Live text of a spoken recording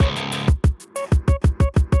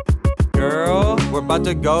about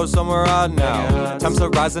to go somewhere out now. Times to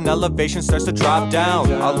rise and elevation starts to drop down.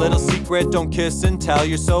 A little secret, don't kiss and tell,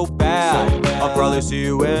 you're so bad. I'll probably see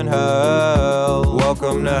you in hell.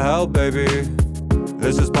 Welcome to hell, baby.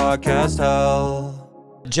 This is podcast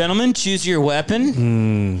hell. Gentlemen, choose your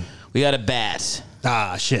weapon. We got a bat.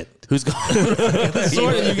 Ah, shit. Who's going?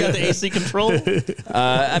 Sort of, you got the AC control.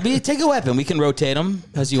 I mean, take a weapon. We can rotate them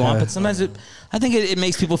as you want, but sometimes I think it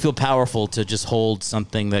makes people feel powerful to just hold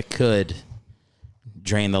something that could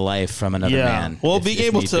drain the life from another man. Well, being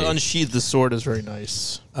able to unsheath the sword is very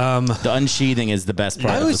nice. The unsheathing is the best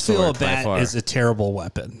part. I of the always feel a sword, by bat far. is a terrible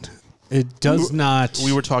weapon. It does not.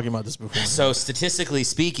 We were talking about this before. So statistically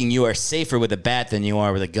speaking, you are safer with a bat than you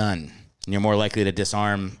are with a gun. And you're more likely to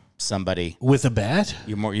disarm somebody with a bat.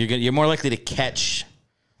 You're more likely to catch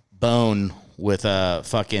bone with a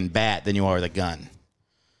fucking bat than you are with a gun.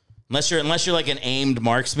 Unless you're like an aimed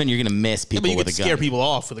marksman, you're gonna miss people with a gun. But you can scare people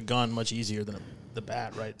off with a gun much easier than the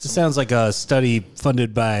bat, right? It sounds like a study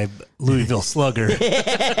funded by Louisville Slugger.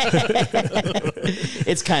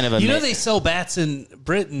 It's kind of a they sell bats in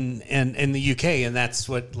Britain and in the UK, and that's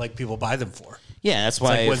what like people buy them for. Yeah, that's It's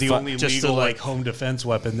why like the only just legal to, like home defense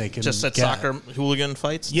weapon they can just at get. soccer hooligan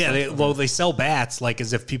fights. Yeah, they sell bats like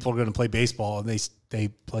as if people are going to play baseball, and they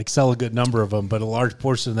like sell a good number of them, but a large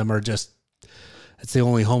portion of them are just. It's the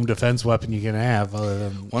only home defense weapon you can have. Other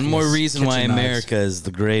than one more reason why knives. America is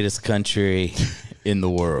the greatest country in the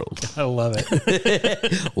world. I love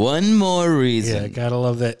it. One more reason. Yeah, gotta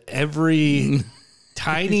love that. Every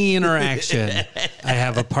tiny interaction, I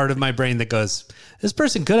have a part of my brain that goes, "This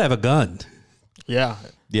person could have a gun." Yeah.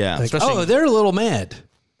 Yeah. Like, they're a little mad.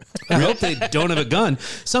 I hope they don't have a gun.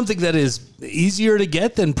 Something that is easier to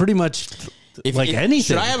get than pretty much anything.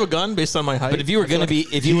 Should I have a gun based on my height? But if you were going to be,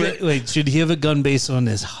 should he have a gun based on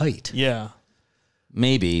his height? Yeah.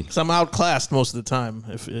 Maybe. Because I'm outclassed most of the time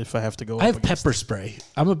if I have to go. I have pepper spray.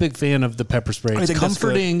 I'm a big fan of the pepper spray. It's think that's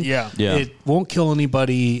comforting. good. Yeah. It won't kill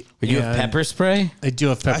anybody. You have pepper spray? I do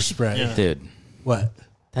have pepper spray. Yeah. Dude. What?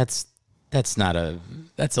 That's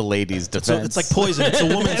a lady's defense. So it's like poison. It's a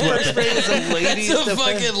woman's weapon. It's a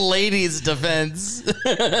fucking lady's defense.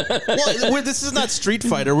 Well, this is not Street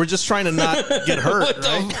Fighter. We're just trying to not get hurt.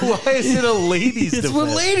 Right? Why is it a ladies' It's defense?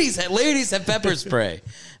 what ladies have pepper spray.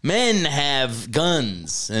 Men have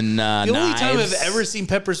guns and The only time knives. I've ever seen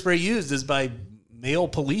pepper spray used is by male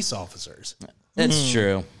police officers. That's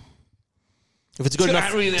true. If it's good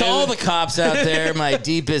enough. To all the cops out there, my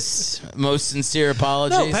deepest, most sincere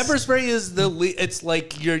apologies. No, pepper spray is it's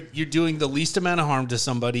like you're doing the least amount of harm to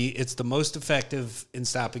somebody. It's the most effective in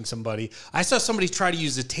stopping somebody. I saw somebody try to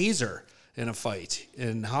use a taser in a fight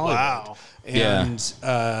in Hollywood. Wow. And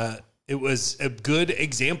it was a good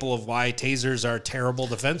example of why tasers are terrible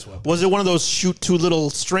defense weapons. Was it one of those shoot two little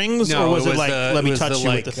strings? No, or was it like, let me was touch you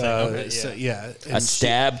like, with the thing? Okay, so, yeah. a And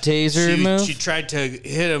stab taser move? She tried to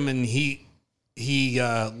hit him, and he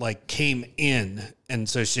like came in, and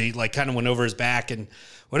so she like kind of went over his back, and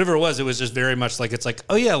whatever it was just very much like it's like,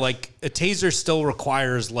 oh yeah, like a taser still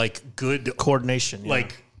requires like good coordination,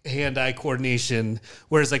 like hand-eye coordination,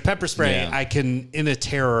 whereas like pepper spray, I can in a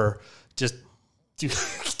terror just do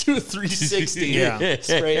a 360,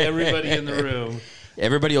 spray everybody in the room.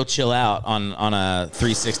 Everybody will chill out on a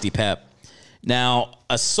 360 pep. Now,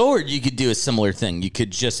 a sword, you could do a similar thing. You could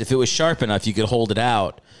just, if it was sharp enough, you could hold it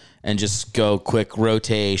out and just go quick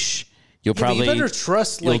rotation. You'll probably you better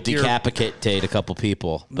trust like you'll decapitate a couple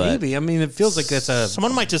people. But maybe. I mean, it feels like that's a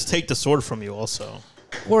someone might just take the sword from you also,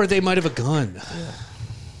 or they might have a gun. Yeah.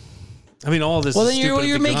 I mean, all this. Well, is then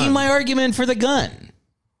you're making gun. my argument for the gun.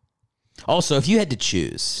 Also, if you had to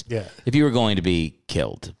choose, if you were going to be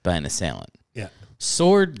killed by an assailant,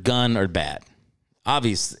 sword, gun, or bat,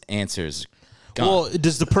 obvious answers. Gun. Well,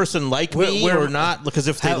 does the person like me or not? Because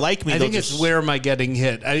if they like me, I think it's where am I getting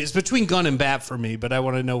hit? It's between gun and bat for me, but I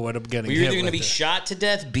want to know what I'm getting hit. You're either going to be shot to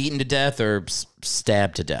death, beaten to death, or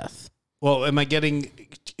stabbed to death. Well, am I getting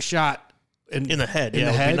shot in the head?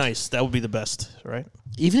 Yeah, that would be nice. That would be the best, right?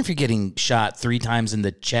 Even if you're getting shot 3 times in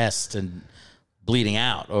the chest and bleeding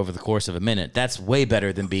out over the course of a minute, that's way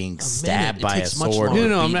better than being stabbed by a sword.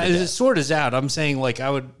 No, I'm not. The sword is out. I'm saying like I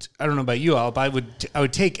don't know about you, Aalap. I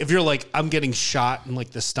would take if you're like I'm getting shot in like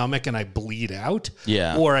the stomach and I bleed out,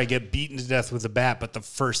 or I get beaten to death with a bat, but the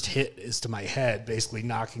first hit is to my head, basically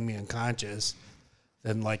knocking me unconscious.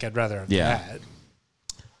 Then like I'd rather have that.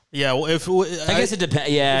 Yeah, well, I guess it depends.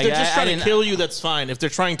 Yeah, if they're just trying to kill you, that's fine. If they're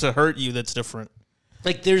trying to hurt you, that's different.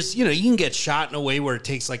 Like there's, you can get shot in a way where it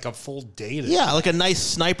takes like a full day to like a nice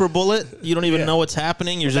sniper bullet. You don't even know what's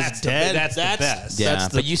happening. You're just dead. That's the best. Yeah,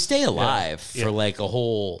 but you stay alive for like a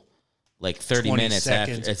whole 30 minutes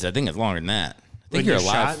seconds. after. I think it's longer than that. think you're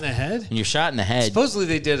alive. Shot in the head? And you're shot in the head. Supposedly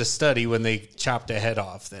they did a study when they chopped a head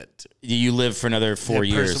off that you live for another 4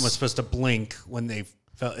 years. The person was supposed to blink when they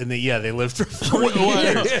fell, and they lived for 4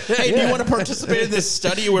 years. Hey, do you want to participate in this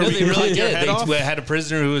study where we really get head off? They had a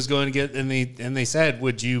prisoner who was going to get, and they said,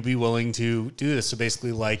 "Would you be willing to do this?" So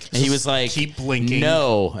basically, like, and he was like, "Keep blinking,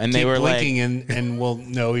 no," and they were blinking, and we'll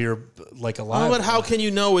know you're like alive. But how can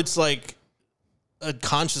you know it's like a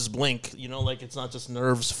conscious blink? You know, like it's not just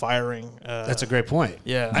nerves firing. That's a great point.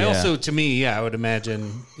 Yeah. I also, to me, I would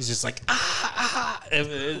imagine he's just like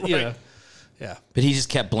you know, yeah. But he just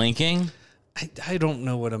kept blinking. I don't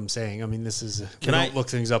know what I'm saying. I mean, this is. Can I don't look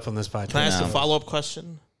things up on this podcast? Can I ask a follow-up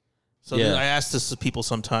question? So Yeah. I ask this to people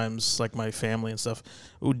sometimes, like my family and stuff.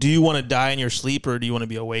 Do you want to die in your sleep, or do you want to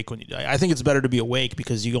be awake when you die? I think it's better to be awake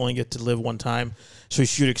because you only get to live one time, so you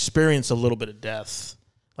should experience a little bit of death.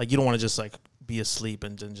 Like you don't want to just like be asleep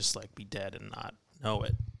and then just like be dead and not know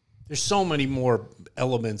it. There's so many more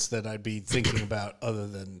elements that I'd be thinking about other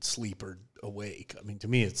than sleep or awake. I mean, to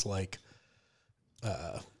me, it's like,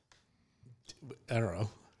 I don't know.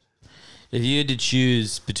 If you had to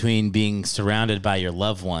choose between being surrounded by your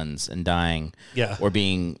loved ones and dying, or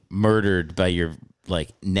being murdered by your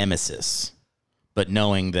like nemesis, but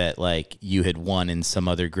knowing that like you had won in some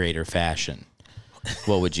other greater fashion,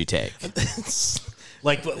 what would you take?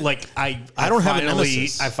 Like I don't have a finally,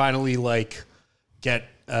 nemesis. I finally like get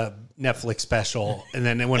a Netflix special, and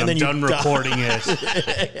then when I'm then you done die. recording it,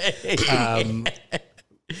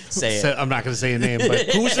 Say it. so I'm not going to say a name, but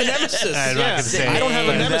Who's the nemesis? I'm not gonna say I don't have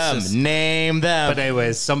a Name nemesis. them. Name them. But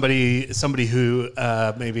anyways, somebody who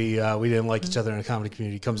maybe we didn't like each other in a comedy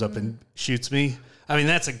community comes up and shoots me. I mean,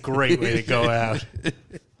 that's a great way to go out.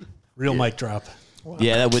 Real mic drop.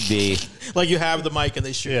 Yeah, that would be. Like you have the mic and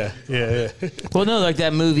they shoot. Yeah. Well, no, like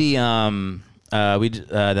that movie.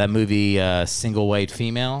 That movie, Single White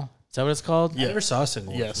Female. Is that what it's called? I never saw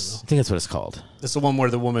Single. Yes. I think that's what it's called. That's the one where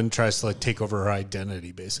the woman tries to like take over her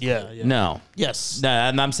identity, basically. Yeah. No. Yes. No,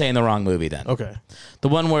 I'm saying the wrong movie then. Okay. The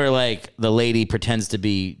one where like the lady pretends to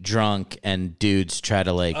be drunk and dudes try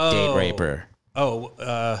to like date rape her. Oh,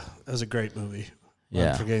 that was a great movie.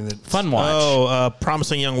 Yeah. I'm forgetting that. Fun watch. Oh,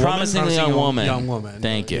 Promising Young Woman. Promising Young Woman. Young woman.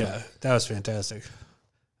 Thank you. Yeah, that was fantastic.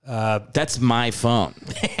 That's my phone.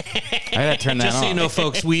 I gotta turn that Just on. so you know,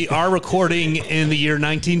 folks, we are recording in the year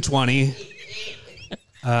 1920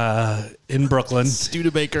 in Brooklyn.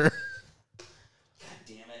 Studebaker. God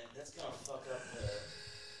damn it. That's gonna fuck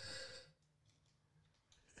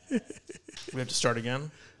up We have to start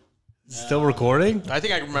again. Still recording? I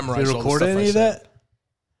think I remember. Did it record any of that?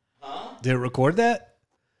 Did it record that?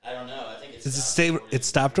 I don't know. I think it's Does it stay? It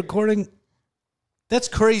stopped recording? That's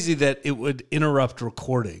crazy that it would interrupt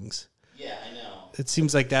recordings. Yeah, I know. It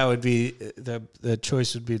seems like that would be the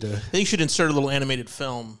choice would be to. I think you should insert a little animated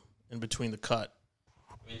film in between the cut.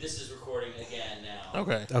 I mean, this is recording again now.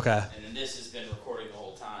 Okay. Okay. And then this has been recording the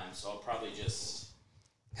whole time, so I'll probably just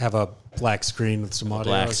Have a black screen with some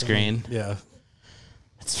audio. black or something. screen. Yeah.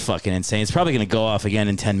 It's fucking insane. It's probably going to go off again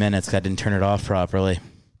in 10 minutes because I didn't turn it off properly.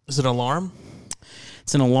 Is it an alarm?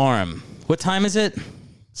 It's an alarm. What time is it?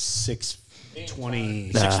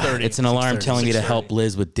 6:20. 6:30. It's an alarm 6:30, telling me to help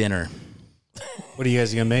Liz with dinner. What are you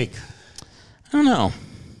guys gonna make? I don't know.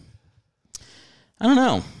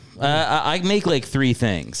 I make like 3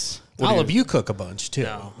 things. Aalap, you cook a bunch too.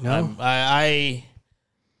 No. I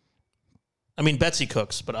mean, Betsy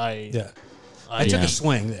cooks, but I. Yeah. I took Yeah. a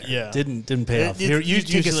swing there. Yeah. Didn't pay off. It- Here, you it's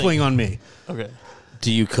take a usually- swing on me. Okay. Do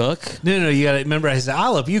you cook? No, you got to remember. I said,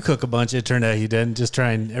 Aalap, you cook a bunch. It turned out you didn't. Just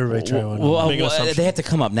try and everybody try one. Well, Make an assumption. they have to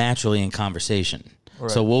come up naturally in conversation.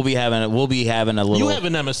 So we'll be having a little. You have a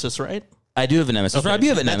nemesis, right? I do have a nemesis. Rob, you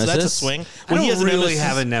have a nemesis. That's a swing. I When he don't has a really nemesis-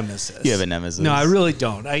 have a nemesis. You have a nemesis. No, I really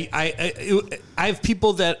don't. I have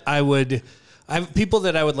people that I would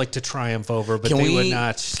like to triumph over, but they would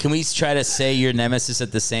not. Can we try to say your nemesis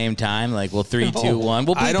at the same time? Like, well, 3, 2, 1.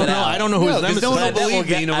 We'll beep I don't it know. out. I don't know who his nemesis No is. one will believe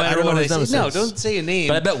me no I matter don't know what I his say. nemesis No, is. don't say a name.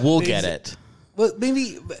 But I bet we'll get it. Well,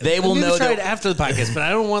 maybe They will maybe know try that- it after the podcast, but I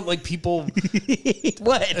don't want like people.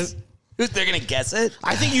 What? They're gonna guess it.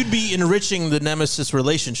 I think you'd be enriching the nemesis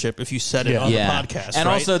relationship if you said it on the podcast. and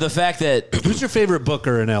right? also the fact that Who's your favorite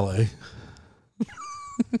booker in LA?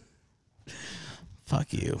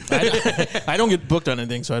 fuck you. I don't get booked on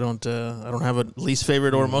anything, so I don't have a least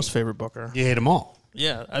favorite or most favorite booker. You hate them all.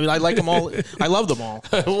 Yeah, I mean, I like them all. I love them all.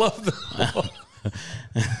 I love them.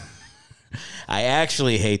 I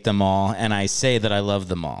actually hate them all, and I say that I love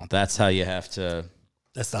them all. That's how you have to.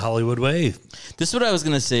 That's the Hollywood way. This is what I was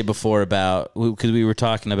going to say before about, because we were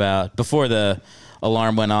talking about, before the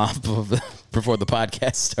alarm went off, before the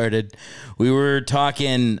podcast started, we were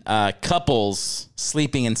talking couples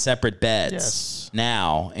sleeping in separate beds. Yes.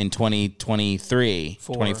 now in 2023,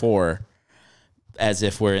 24, as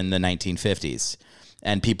if we're in the 1950s.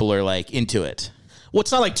 And people are like into it. Well,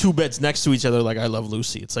 it's not like two beds next to each other like I Love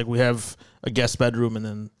Lucy. It's like we have a guest bedroom and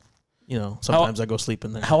then, sometimes I go sleep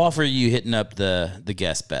in there. How often are you hitting up the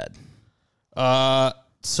guest bed?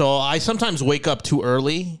 So I sometimes wake up too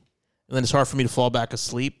early and then it's hard for me to fall back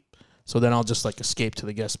asleep. So then I'll just like escape to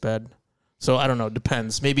the guest bed. So I don't know. It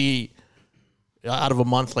depends. Maybe out of a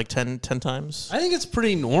month, like 10 times. I think it's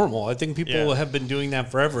pretty normal. I think people have been doing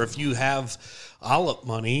that forever. If you have Aalap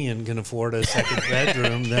money and can afford a second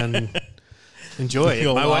bedroom, then enjoy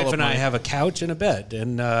it. My wife and I have a couch and a bed,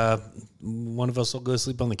 and one of us will go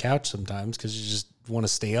sleep on the couch sometimes because you just want to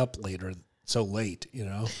stay up later, so late.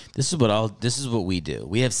 This is what we do.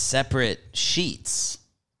 We have separate sheets.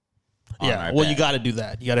 Yeah, well, you got to do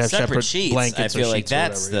that. You got to have separate sheets. Blankets. I feel like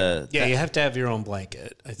that's you have to have your own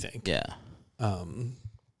blanket. I think. Yeah. I don't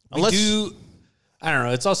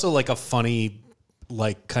know. It's also like a funny,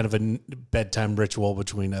 like kind of a bedtime ritual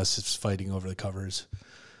between us. It's fighting over the covers.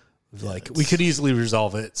 Like we could easily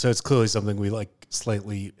resolve it. So it's clearly something we like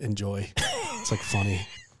slightly enjoy. It's like funny.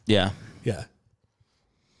 Yeah. Yeah.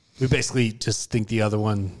 We basically just think the other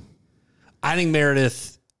one. I think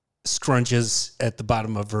Meredith scrunches at the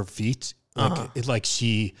bottom of her feet.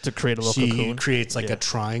 She to create a little cocoon. Creates like a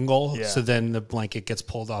triangle. Yeah. So then the blanket gets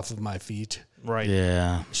pulled off of my feet. Right.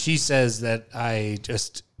 Yeah. She says that I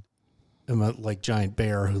just am a like giant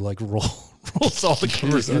bear who like rolls all the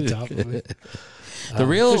covers on top of it.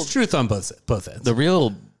 There's truth on both ends. The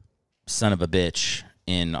real son of a bitch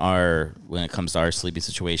when it comes to our sleeping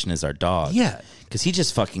situation is our dog. Yeah. Because he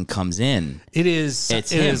just fucking comes in. It is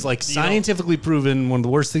like scientifically proven one of the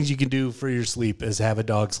worst things you can do for your sleep is have a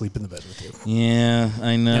dog sleep in the bed with you. Yeah,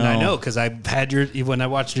 I know. And I know because when I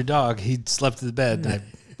watched your dog, he slept in the bed and I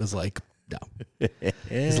was like, no.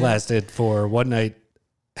 This lasted for one night,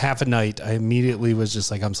 half a night. I immediately was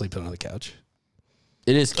just like, I'm sleeping on the couch.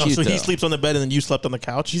 It is cute. So he sleeps on the bed and then you slept on the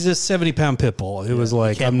couch? He's a 70-pound pit bull. It was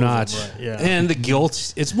like, I'm not. Right. Yeah. And the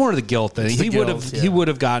guilt, it's more of the guilt that he would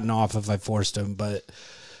have gotten off if I forced him, but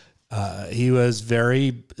he was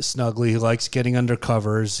very snuggly. He likes getting under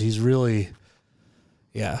covers. He's really,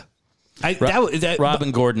 yeah. Rob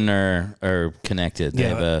and Gordon are connected.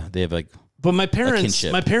 They have like. But my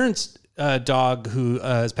parents' dog who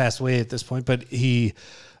has passed away at this point, but he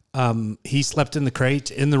slept in the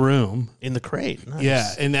crate in the room. In the crate. Nice.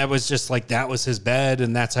 Yeah. And that was just like, that was his bed.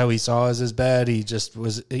 And that's how he saw as his bed. He just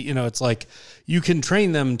was, it's like you can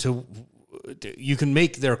train them you can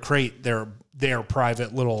make their crate their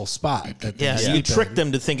private little spot. You trick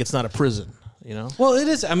them to think it's not a prison. Well, it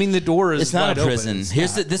is. I mean, the door is. It's not a prison.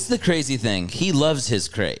 This is the crazy thing. He loves his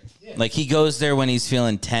crate. Yeah. Like he goes there when he's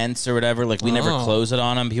feeling tense or whatever. Like we never close it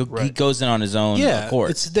on him. He goes in on his own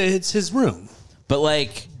accord. It's his room. But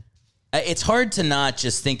like, it's hard to not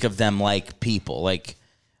just think of them like people. Like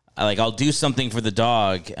I'll do something for the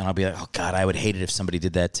dog and I'll be like, oh God, I would hate it if somebody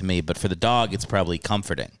did that to me. But for the dog, it's probably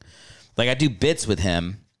comforting. Like I do bits with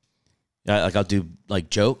him. Like I'll do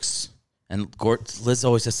like jokes. And Liz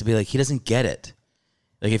always has to be like, he doesn't get it.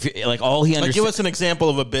 Like if you like all he understands. Like give us an example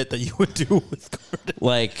of a bit that you would do with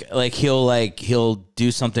Gordon. Like he'll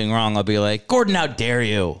do something wrong. I'll be like, Gordon, how dare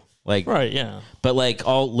you? Like right, yeah. But like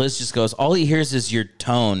Liz just goes, all he hears is your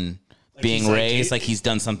tone being raised, like he's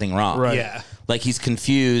done something wrong. Right. Yeah. Like he's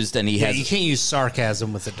confused and you can't use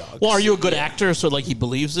sarcasm with the dog. Well, are you a good actor so like he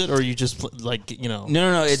believes it, or are you just like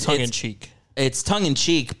No, it's tongue in cheek? It's tongue in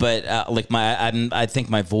cheek, but I think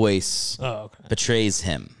my voice betrays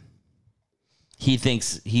him.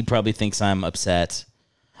 He probably thinks I'm upset.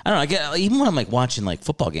 I don't know. Even when I'm like watching like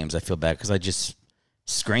football games, I feel bad because I just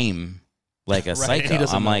scream like a psycho.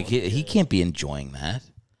 I'm like, he can't be enjoying that.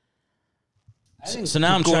 So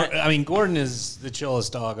now I'm trying. I mean, Gordon is the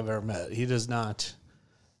chillest dog I've ever met. He does not.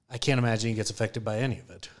 I can't imagine he gets affected by any of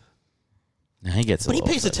it. No, he gets. But he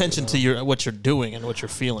pays attention to what you're doing and what you're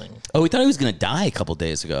feeling. Oh, we thought he was going to die a couple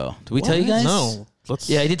days ago. Did we tell you guys? No.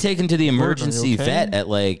 I did take him to the emergency vet at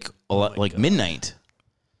like midnight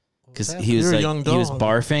because he was like he was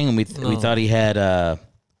barfing and we thought he had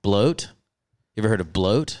bloat. You ever heard of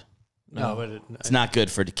bloat? No, but it's not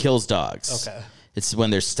good it kills dogs. Okay. It's when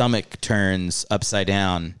their stomach turns upside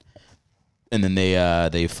down, and then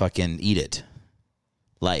they fucking eat it.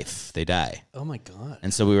 They die. Oh my God.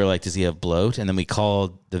 And so we were like, does he have bloat? And then we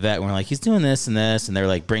called the vet and we're like, he's doing this and this, and they're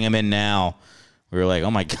like, bring him in now. We were like,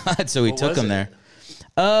 oh my God. So we took him there.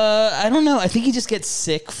 I don't know. I think he just gets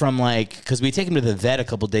sick from because we take him to the vet a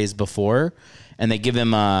couple days before and they give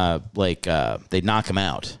him they knock him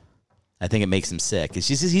out. I think it makes him sick.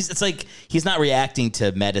 It's like he's not reacting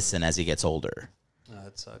to medicine as he gets older.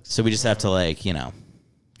 that sucks. So we just have to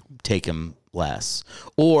take him less.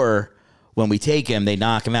 Or when we take him, they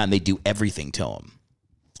knock him out and they do everything to him.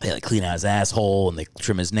 They clean out his asshole and they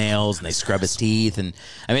trim his nails and they scrub his teeth. And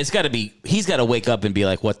I mean, he's got to wake up and be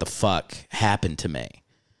like, what the fuck happened to me?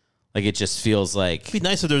 It just feels like. It'd be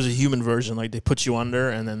nice if there's a human version. They put you under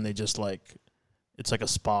and then they just it's like a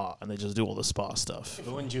spa and they just do all the spa stuff.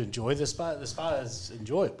 But wouldn't you enjoy the spa? The spa is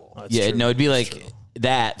enjoyable. Yeah, true. No, it'd be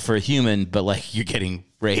that for a human, but you're getting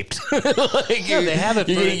raped. They have it.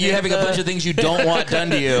 You're having a bunch of things you don't want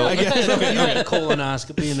done to you. You had a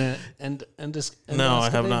colonoscopy and no, I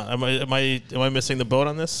have not. Am I missing the boat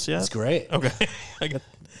on this? Yeah, it's great. Okay,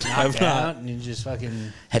 I've out and you just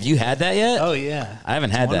fucking. Have you had that yet? Oh yeah, I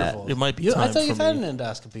haven't had wonderful. that. It might be. Time I thought for you've me. had an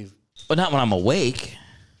endoscopy. But not when I'm awake.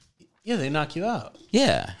 Yeah, they knock you out.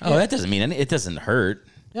 Yeah. Oh, that doesn't mean it doesn't hurt.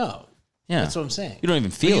 No. Yeah. That's what I'm saying. You don't even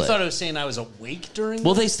feel You it. thought I was saying I was awake during.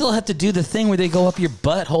 Well, they still have to do the thing where they go up your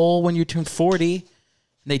butthole when you turn 40. And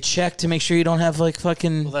they check to make sure you don't have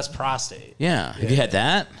fucking. Well, that's prostate. Yeah. Have you had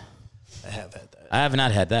that? I have had that. I have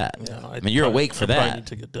not had that. Yeah, I mean, you're awake for I probably that. need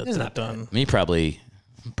to get Isn't that that done. Me probably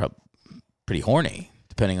pretty horny,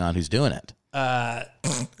 depending on who's doing it.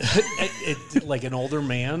 Like an older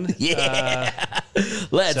man. Yeah.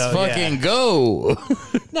 Let's fucking go.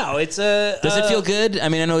 No, it's a. Does it feel good? I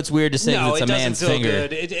mean, I know it's weird to say No, it's a it doesn't man's feel finger.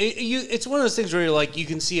 good. It's one of those things where you're you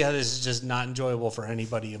can see how this is just not enjoyable for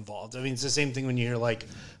anybody involved. I mean, it's the same thing when you hear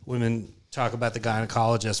women talk about the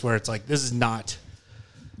gynecologist, where it's this is not.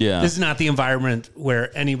 Yeah. This is not the environment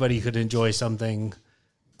where anybody could enjoy something,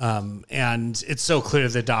 and it's so clear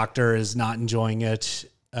the doctor is not enjoying it,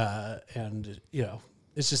 and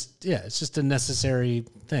it's just a necessary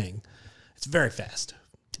thing. It's very fast.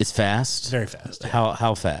 It's fast? It's very fast.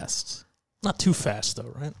 How fast? Not too fast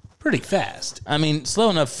though, right? Pretty fast. I mean, slow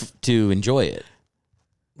enough to enjoy it.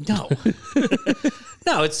 No.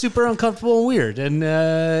 No, it's super uncomfortable and weird. And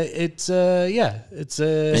it's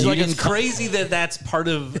crazy that that's part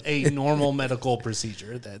of a normal medical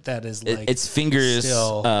procedure. That is it's fingers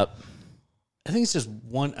still, up. I think it's just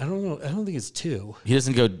one. I don't know. I don't think it's two. He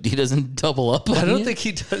doesn't double up on I don't you? think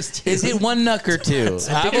he does two. Is it one knuck or two?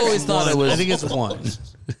 I've always thought it was. I think it's one.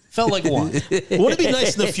 Felt like one. Wouldn't it be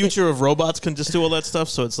nice in the future if robots can just do all that stuff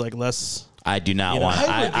so it's less... I do not want.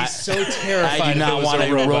 I would be so terrified. I do not want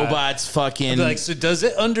a robots fucking. I'd be so does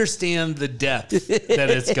it understand the depth that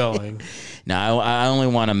it's going? No, I only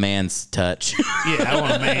want a man's touch. Yeah, I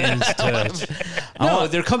want a man's touch. No,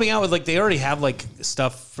 they're coming out with they already have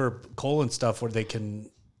stuff for colon stuff where they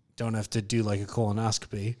don't have to do a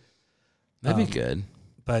colonoscopy. That'd be good.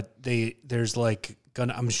 But there's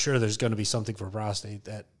I'm sure there's gonna be something for prostate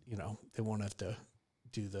that they won't have to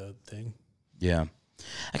do the thing. Yeah.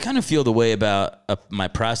 I kind of feel the way about my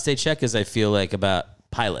prostate check as I feel about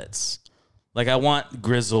pilots. I want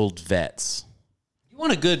grizzled vets. You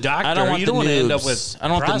want a good doctor. I don't want you don't want to end up noobs. with I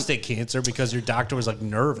don't want prostate cancer because your doctor was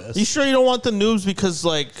nervous. You sure you don't want the noobs because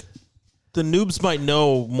the noobs might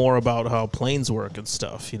know more about how planes work and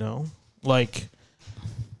stuff, you think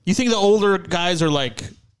the older guys are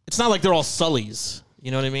it's not like they're all Sullys. You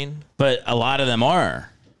know what I mean? But a lot of them are.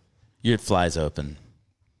 Your fly's open.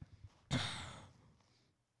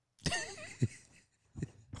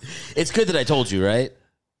 It's good that I told you, right?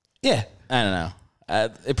 Yeah. I don't know.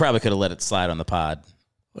 It probably could have let it slide on the pod.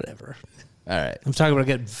 Whatever. All right. I'm talking about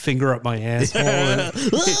getting finger up my asshole. Oh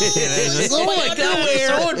my God, I'm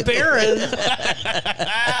so embarrassed.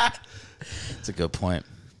 That's a good point.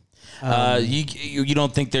 You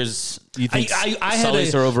don't think there's... You think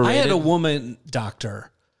Sullys are overrated? I had a woman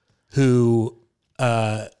doctor who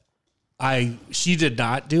she did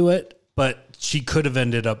not do it, but she could have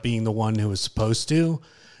ended up being the one who was supposed to.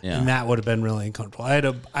 Yeah. And that would have been really uncomfortable.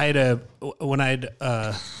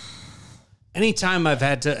 Anytime I've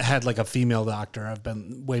had a female doctor, I've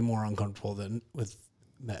been way more uncomfortable than with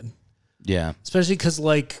men. Yeah. Especially because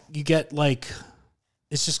you get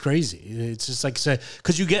it's just crazy. It's just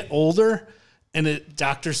because you get older and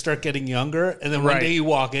doctors start getting younger. And then one day you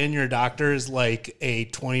walk in, your doctor is a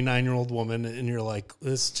 29-year-old woman. And you're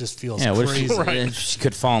this just feels crazy. If she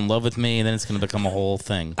could fall in love with me, and then it's going to become a whole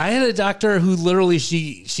thing. I had a doctor who literally,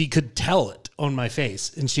 she could tell it on my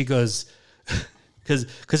face. And she goes,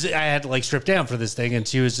 because I had to strip down for this thing. And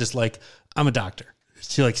she was just I'm a doctor.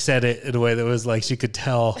 She said it in a way that was she could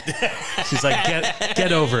tell. She's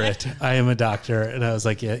get over it. I am a doctor. And I was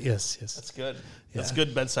yes. That's good. Yeah. That's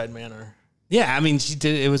good bedside manner. Yeah, I mean, she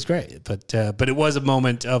did. It was great, but it was a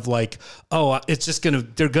moment of like, oh,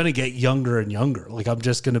 they're gonna get younger and younger. Like, I'm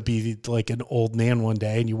just gonna be like an old man one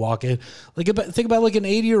day, and you walk in, like, think about like an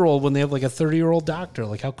 80-year-old when they have like a 30-year-old doctor.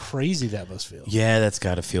 Like, how crazy that must feel. Yeah, that's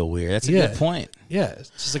got to feel weird. That's a good point. Yeah, it's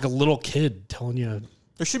just like a little kid telling you.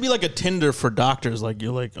 There should be like a Tinder for doctors. Like,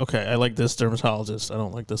 you're like, okay, I like this dermatologist. I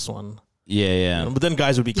don't like this one. Yeah. But then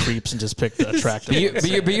guys would be creeps and just pick the attractive ones.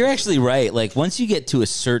 But you're actually right. Like, once you get to a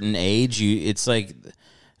certain age, it's like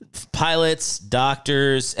pilots,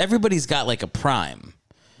 doctors, everybody's got like a prime.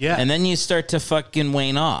 Yeah. And then you start to fucking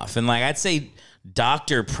wane off. And like, I'd say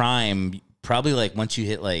doctor prime, probably like once you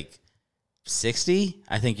hit like 60,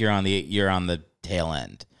 I think you're on the tail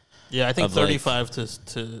end. Yeah, I think 35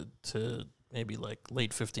 to maybe like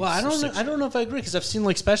late 50s. Well, I don't know if I agree, because I've seen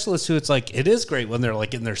like specialists who it's like it is great when they're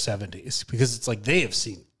like in their 70s, because it's like they have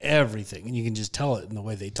seen everything and you can just tell it in the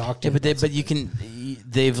way they talk to you.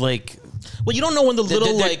 They've like, well, you don't know when the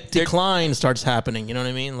little decline starts happening. You know what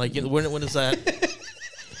I mean? Like, when is that?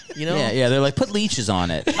 You know? Yeah. They're like, put leeches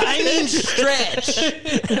on it. I mean, stretch.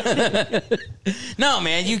 No,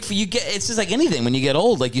 man, you get. It's just like anything. When you get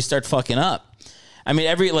old, like you start fucking up. I mean,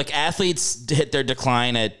 athletes hit their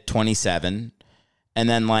decline at 27, and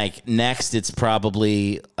then like next it's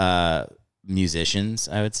probably musicians.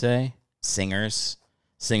 I would say singers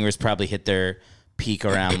probably hit their peak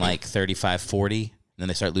around like 35, 40, and then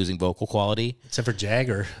they start losing vocal quality. Except for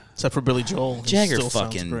Jagger. Except for Billy Joel. Jagger still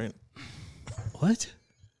fucking great. What?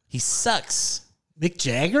 He sucks. Mick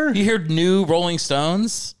Jagger? You heard new Rolling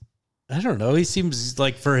Stones? I don't know. He seems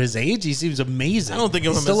like, for his age, he seems amazing. I don't think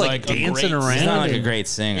of him still as like like dancing around. He's not like a great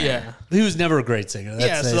singer. Yeah. He was never a great singer.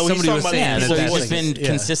 That's so somebody was saying. Yeah, so he's just been Yeah.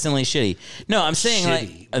 consistently shitty. No, I'm saying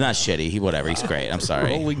Shitty. like not shitty. Whatever. He's great. I'm sorry.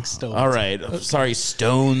 Rolling Stones. All right. I'm sorry,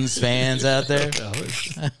 Stones fans out there.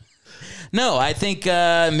 No, I think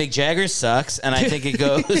Mick Jagger sucks, and I think it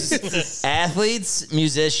goes athletes,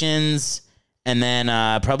 musicians, and then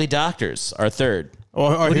probably doctors are third.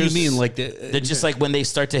 What do you mean? Like They're just like when they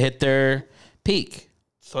start to hit their peak.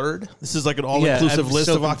 Third? This is like an all-inclusive I'm list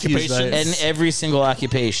so of confused by occupations. it. And every single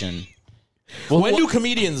occupation. When do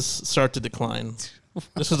comedians start to decline?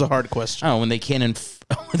 This is a hard question. Oh, when they can't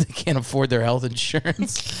afford their health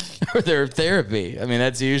insurance or their therapy. I mean,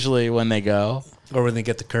 that's usually when they go. Or when they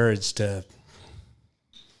get the courage to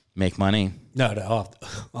Make money. off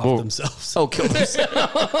themselves. Oh, kill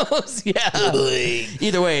themselves. Yeah.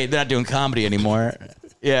 Either way, they're not doing comedy anymore.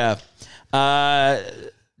 Yeah.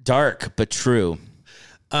 Dark, but true.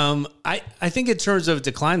 I think in terms of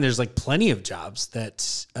decline, there's like plenty of jobs that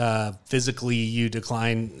physically you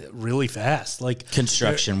decline really fast. Like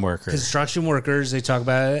Construction workers. They talk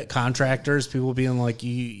about it. Contractors, people being like,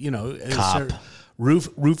 you know, Cop.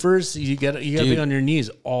 Roofers, you got to be on your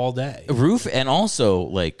knees all day. And also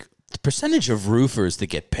like the percentage of roofers that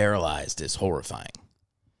get paralyzed is horrifying.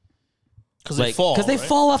 Because they fall. Because they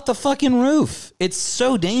fall off the fucking roof. It's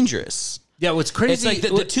so dangerous. Yeah, what's crazy? It's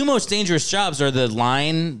like the two most dangerous jobs are the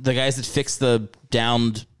guys that fix the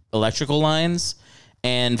downed electrical lines,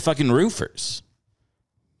 and fucking roofers.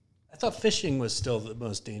 I thought fishing was still the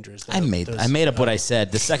most dangerous. I made up what I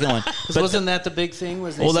said. The second one, wasn't that the big thing?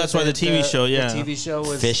 Was that's why the TV show, the TV show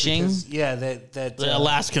was fishing. The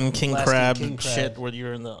Alaskan king crab shit where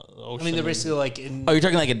you're in the ocean. I mean, they're basically like in. Oh, you're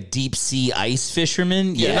talking like a deep sea ice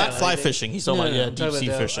fisherman? Yeah, not fly fishing. He's talking about deep sea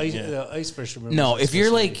fishing. The ice fisherman. No, if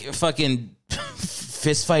you're like fucking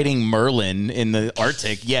fist fighting Merlin in the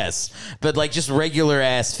Arctic, yes. But like just regular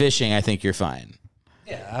ass fishing, I think you're fine.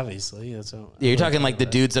 Yeah, obviously. You're talking like the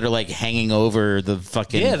dudes that are like hanging over the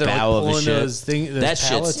fucking bow of a ship. That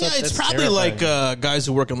shit's it's probably like guys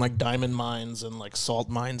who work in like diamond mines and like salt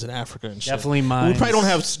mines in Africa and shit. Definitely mines. We probably don't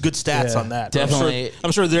have good stats on that. Definitely.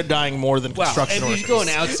 I'm sure they're dying more than construction workers. If you're going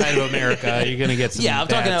outside of America, you're going to get some. Yeah, I'm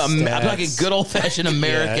talking good old fashioned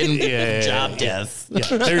American job death.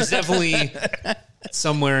 Yeah, there's definitely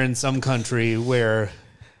somewhere in some country where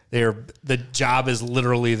the job is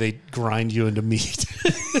literally they grind you into meat.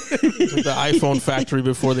 Like the iPhone factory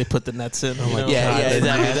before they put the nets in.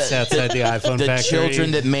 That's outside the iPhone the factory.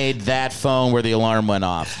 children that made that phone where the alarm went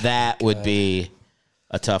off. That would be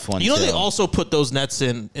a tough one. You know, they also put those nets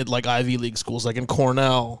in at like Ivy League schools, like in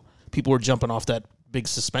Cornell. People were jumping off that big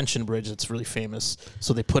suspension bridge that's really famous.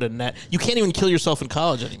 So they put a net. You can't even kill yourself in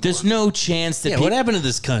college anymore. There's no chance that what happened to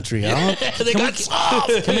this country? They got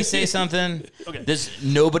solved. Can we say something? Okay. There's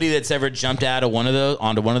nobody that's ever jumped out of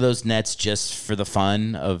onto one of those nets just for the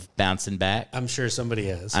fun of bouncing back. I'm sure somebody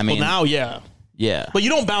has. I mean, Well, now, yeah. but you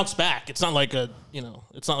don't bounce back. It's not like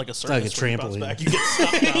it's not like a circus. like a where you bounce trampoline. back. You get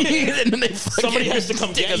stuck down there. And then Somebody has to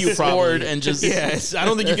come take get a you sword probably. and just Yes, I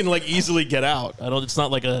don't think you can like easily get out. It's not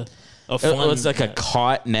like a It's like a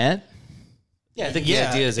caught net. Yeah, I think the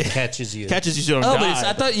idea is it catches you. Catches you, so you don't die. But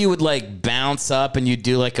I thought you would like bounce up and you'd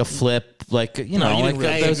do like a flip, like I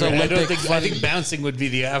think bouncing would be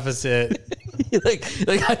the opposite. like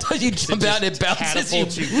I thought you'd jump out and it bounces you.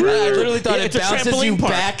 I literally thought it bounces you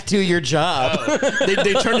back to your job.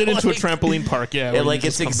 They turned it into a trampoline park. Yeah, like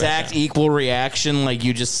it's exact equal reaction. Like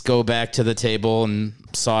you just go back to the table and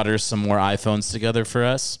solder some more iPhones together for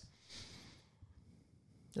us.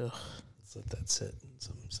 Let's let that sit.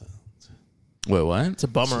 Wait, what? It's a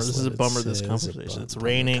bummer. This is a bummer, this conversation. It's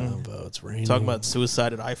raining. It's raining. Talking about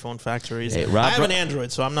suicide at iPhone factories. Hey, Rob, I have an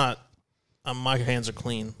Android, so I'm not... my hands are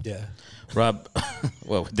clean. Yeah. Rob,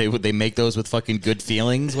 well, they make those with fucking good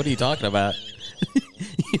feelings? What are you talking about?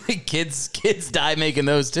 You think kids die making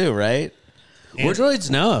those too, right?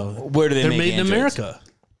 Androids? No. Where do they make made Androids? in America.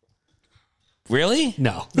 Really?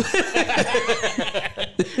 No.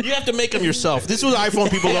 You have to make them yourself. This is what iPhone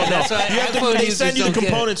people don't know. They send you the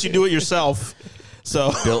components, you do it yourself.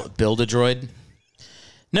 So build a droid.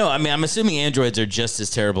 No, I mean I'm assuming Androids are just as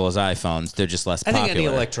terrible as iPhones. They're just less popular. I think any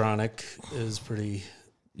electronic is pretty.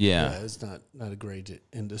 Yeah, it's not a great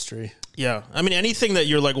industry. Yeah, I mean anything that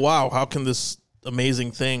you're like, wow, how can this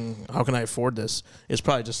amazing thing? How can I afford this? It's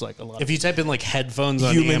probably just like a lot. If you type in like headphones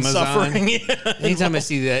on human Amazon, suffering. Anytime I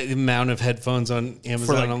see that amount of headphones on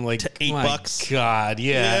Amazon, like I'm like $8. God,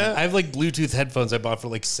 yeah. I have like Bluetooth headphones I bought for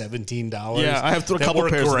like $17. Yeah, I have a couple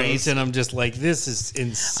pairs of those. And I'm just like, this is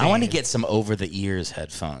insane. I want to get some over the ears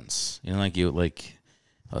headphones. You know,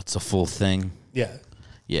 it's a full thing. Yeah,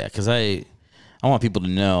 yeah, because I want people to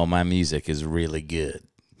know my music is really good.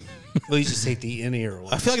 Well, you just take the in-ear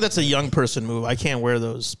ones. I feel like that's a young person move. I can't wear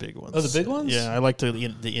those big ones. Oh, the big ones? Yeah, I like the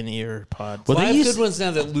in-ear pods. Well, I have good ones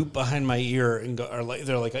now that loop behind my ear and they're like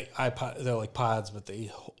iPod. They're like pods, but they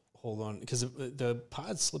hold on because the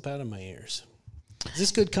pods slip out of my ears. Is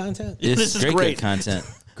this good content? This is great good content.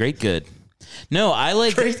 Great good. No, I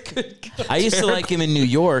like. Great good content. I used to like him in New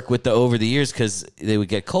York with the over the ears because they would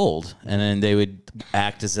get cold and then they would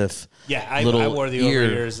act as if. Yeah, I wore the over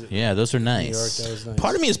ears. Yeah, those are nice. New York, that was nice.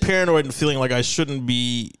 Part of me is paranoid and feeling like I shouldn't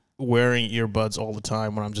be wearing earbuds all the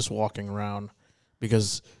time when I'm just walking around.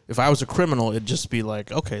 Because if I was a criminal, it'd just be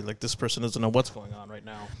like, okay, like this person doesn't know what's going on right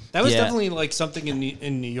now. That was definitely like something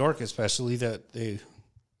in New York, especially that they.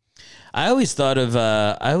 I always thought of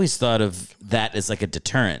that as like a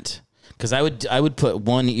deterrent because I would put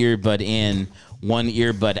one earbud in, one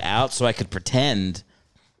earbud out, so I could pretend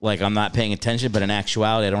like I'm not paying attention, but in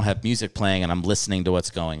actuality, I don't have music playing and I'm listening to what's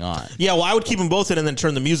going on. Yeah, well, I would keep them both in and then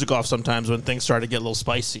turn the music off sometimes when things started to get a little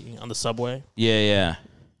spicy on the subway. Yeah.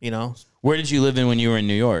 You know? Where did you live in when you were in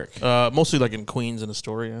New York? Mostly like in Queens and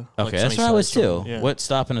Astoria. Okay, like that's where I was too. Yeah. What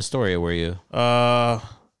stop in Astoria were you?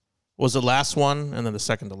 Was the last one and then the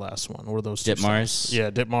second to last one. Were those two Ditmars? stops. Yeah,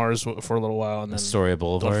 Ditmars for a little while. And then Astoria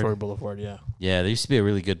Boulevard. Astoria Boulevard, yeah. Yeah, there used to be a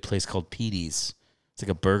really good place called Petey's. It's like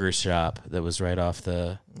a burger shop that was right off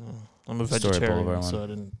the... I'm a vegetarian, so I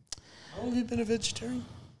didn't... How long have you been a vegetarian?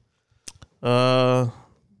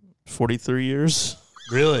 43 years.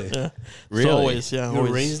 Really? Yeah. Really? Always, yeah. You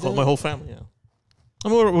were raised in my it? whole family, yeah. I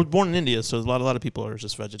was born in India, so a lot of people are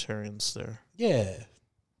just vegetarians there. Yeah.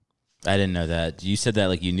 I didn't know that. You said that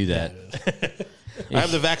like you knew that. I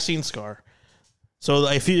have the vaccine scar. So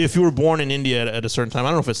if you were born in India at a certain time, I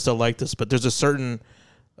don't know if it's still like this, but there's a certain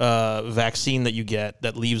vaccine that you get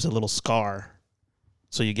that leaves a little scar.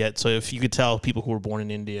 So if you could tell people who were born in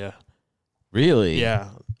India. Really? Yeah.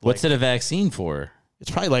 What's it a vaccine for? It's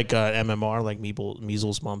probably like MMR, like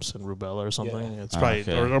measles, mumps, and rubella or something. Yeah. It's probably,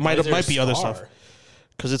 okay. or might be other stuff.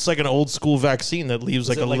 Because it's like an old school vaccine that leaves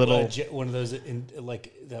like a little... one of those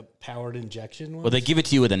like the powered injection ones? Well, they give it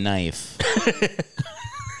to you with a knife.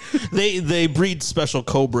 They breed special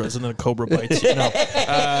cobras and then a cobra bites you.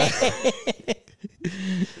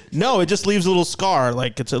 No, it just leaves a little scar.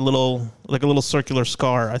 Like it's a little circular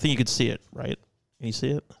scar. I think you could see it, right? Can you see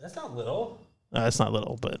it? That's not little. It's not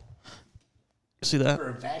little, but see that? For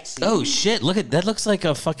a vaccine. Oh shit! Look at that. Looks like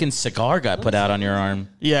a fucking cigar got put out on your arm.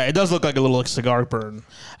 Yeah, it does look like a little cigar burn.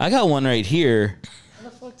 I got one right here. How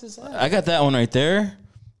the fuck is that? I got that one right there,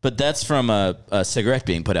 but that's from a cigarette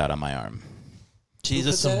being put out on my arm.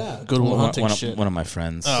 Jesus, some good hunting shit. One of my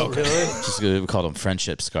friends. Oh, really? Just we called them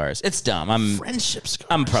friendship scars. It's dumb. Friendship scars.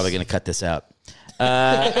 I'm probably gonna cut this out.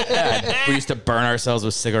 We used to burn ourselves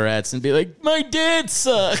with cigarettes and be like, "My dad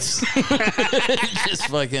sucks." Just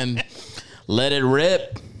fucking let it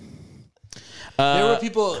rip. There were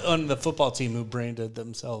people on the football team who branded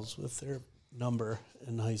themselves with their number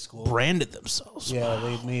in high school. Branded themselves. Yeah,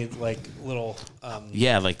 they made like little.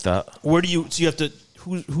 Yeah, like the. Where do you? So you have to.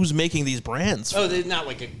 who's making these brands? Oh, they're not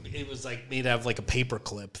like it was like made out of like a paper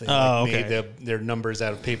clip. They okay. made their numbers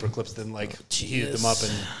out of paper clips, then like heated them up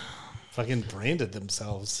and fucking branded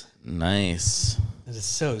themselves. Nice. It is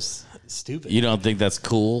so stupid. You don't think that's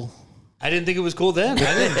cool? I didn't think it was cool then.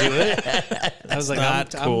 I didn't do it. I was like, I'm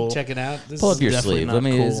checking out. This Pull is up your sleeve. Let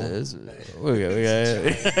me. Cool.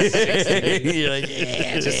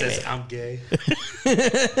 It just says I'm gay.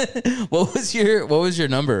 What was your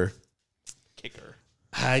number? Kicker.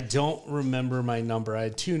 I don't remember my number. I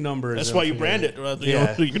had 2 numbers. That's why you brand it.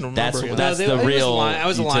 Yeah. You can remember. That's the real. I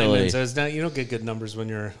was a utility. lineman, so it's not. You don't get good numbers when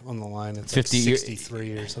you're on the line. It's 50 like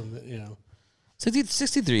 63 or something. You know.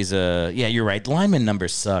 63 is yeah, you're right. Lineman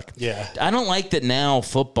numbers suck. Yeah. I don't like that now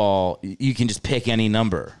football, you can just pick any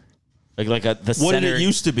number. The what center. did it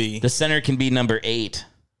used to be? The center can be number 8.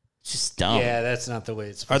 It's just dumb. Yeah, that's not the way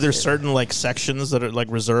it's supposed Are there to be. certain like sections that are like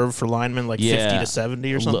reserved for linemen, like 50 to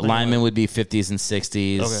 70 or something? Linemen would be 50s and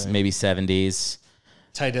 60s, Okay. maybe 70s.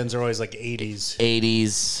 Tight ends are always like 80s.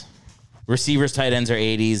 80s. Receivers, tight ends are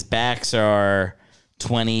 80s. Backs are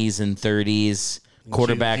 20s and 30s.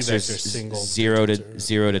 Quarterbacks are single 0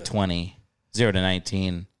 to 20, 0 to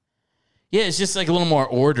 19. Yeah, it's just like a little more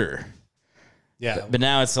order. Yeah. But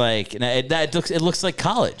now it's like it looks like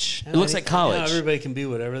college. It looks like college. Now everybody can be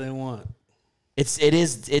whatever they want. It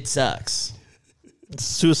sucks.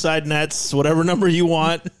 Suicide nets, whatever number you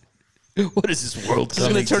want. What is this world? It's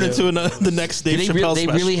going to turn into the next Dave Chappelle They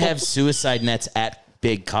special. really have suicide nets at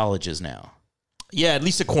big colleges now. Yeah, at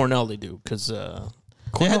least at Cornell they do, because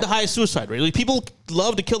they had the highest suicide rate. Like, people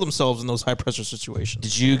love to kill themselves in those high pressure situations.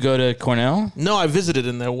 Did you go to Cornell? No, I visited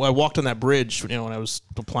in there. I walked on that bridge, when I was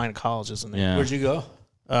applying to colleges in there. Yeah. Where'd you go?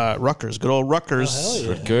 Rutgers, good old Rutgers. Oh, hell yeah.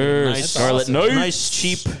 Rutgers, Nice, Scarlet Knights. nice,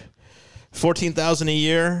 cheap, $14,000 a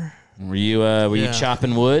year. Were you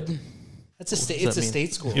chopping wood? That's a state. Does It's a that mean?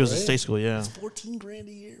 state school. It was a right? state school, yeah. It's $14,000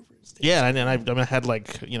 a year for a state. Yeah, and I had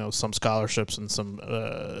like some scholarships and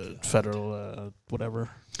some federal whatever.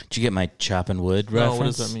 Did you get my chopping wood reference? No, what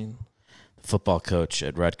does that mean? The football coach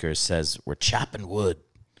at Rutgers says we're chopping wood.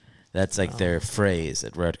 That's like their phrase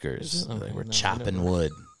at Rutgers. Okay, We're no, chopping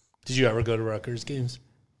wood. Did you ever go to Rutgers games?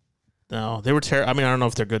 No, they were terrible. I mean, I don't know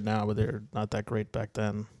if they're good now, but they're not that great back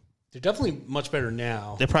then. They're definitely much better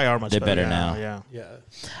now. They probably are much They're better better now. Yeah. Yeah.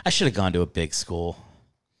 I should have gone to a big school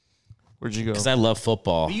Where'd you go? because I love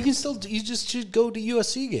football. But you can still. You just should go to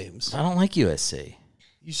USC games. I don't like USC.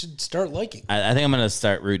 You should start liking. I think I'm going to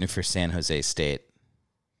start rooting for San Jose State.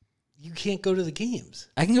 You can't go to the games.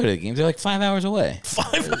 I can go to the games. They're like 5 hours away.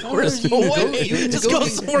 5 hours You can go- away. you can Just go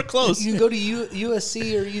somewhere close. You can go to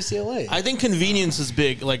USC or UCLA. I think convenience is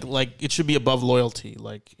big. Like it should be above loyalty.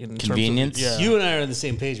 Like in Convenience? Terms of, yeah. You and I are on the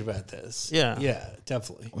same page about this. Yeah. Yeah,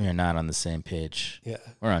 definitely. We are not on the same page. Yeah.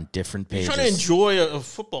 We're on different pages. You're trying to enjoy a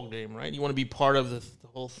football game, right? You want to be part of the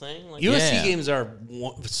whole thing. Like, USC Yeah. games are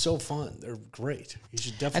so fun. They're great. You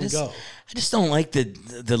should definitely go. I just don't like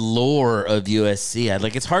the lore of USC.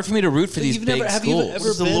 It's hard for me to root for these big Have schools. you ever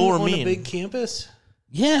does the been lore on mean? a big campus?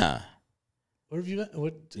 Yeah. Where have you been?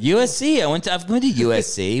 What? USC. I've been to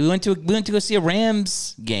USC. We went to go see a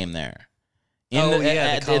Rams game there. The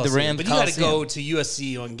At the Coliseum. Rams But you got to Coliseum. go to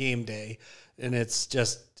USC on game day, and it's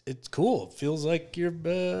cool. It feels like you're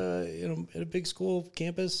at a big school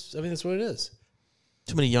campus. I mean, that's what it is.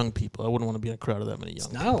 too many young people. I wouldn't want to be in a crowd of that many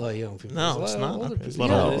young. Not a lot of young people. No, There's it's a lot not. of older Okay. It's people.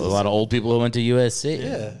 a lot Yeah, A lot of old people who went to USC.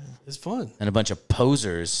 Yeah, it's fun. And a bunch of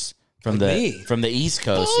posers from Like the me. East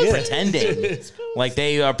Coast Yeah. pretending like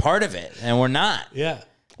they are part of it, and we're not. Yeah.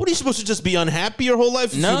 What are you supposed to just be unhappy your whole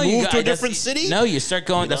life if you move to a different city? No, you start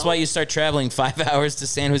going. That's why you start traveling 5 hours to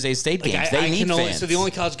San Jose State games. They need fans. So the only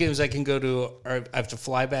college games I can go to are I have to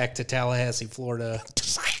fly back to Tallahassee, Florida,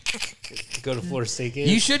 to go to Florida State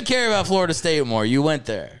games. You should care about Florida State more. You went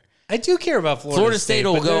there. I do care about Florida State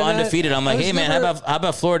will but go they're not- undefeated. I'm I like, was hey man, never- how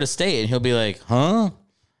about Florida State? And he'll be like, huh?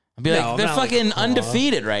 I'll be No, like, I'm they're not like, fucking huh?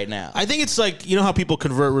 undefeated right now. I think it's like, you know how people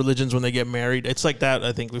convert religions when they get married? It's like that,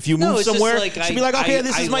 I think. If you move it's just somewhere, like you should be like, okay,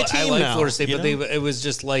 this is my I team like now. Florida State, you but know? it was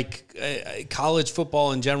just like college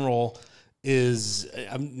football in general is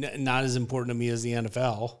not as important to me as the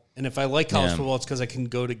NFL. And if I like college Yeah. football, it's because I can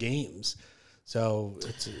go to games. So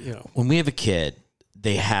it's When we have a kid,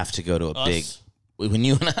 they have to go to a big. When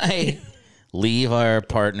you and I leave our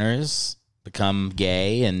partners, become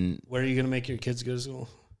gay, and where are you going to make your kids go to school?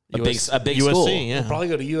 a big USC, school, yeah. Probably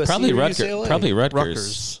go to USC. probably or Rutgers. UCLA. Probably Rutgers.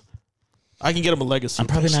 Rutgers. I can get them a legacy. I'm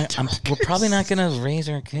probably not. We're probably not going to raise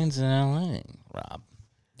our kids in LA, Rob.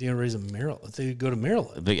 Do you raise them in Maryland? They go to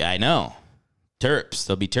Maryland. But I know. Terps.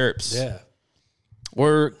 They'll be Terps. Yeah.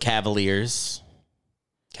 Or Cavaliers.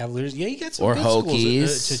 Cavaliers. Yeah, you got some Or good schools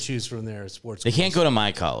Hokies. to choose from there. Sports. They can't go to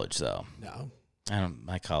my college, though. No.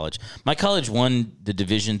 My college won the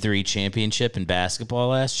Division III championship in basketball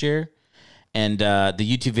last year, and the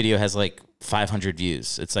YouTube video has like 500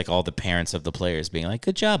 views. It's like all the parents of the players being like,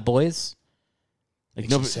 "Good job, boys." Like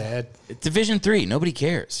nobody sad. It's Division III. Nobody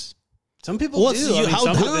cares. Some people do.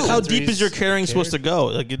 How deep is your caring supposed to go?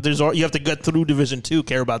 Like, you have to get through Division II,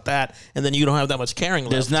 care about that, and then you don't have that much caring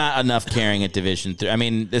left. There's not enough caring at Division III. I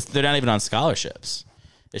mean, they're not even on scholarships.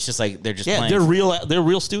 It's just like they're just playing. They're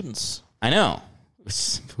real students. I know.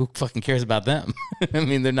 Who fucking cares about them? I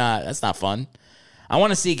mean, they're not. That's not fun. I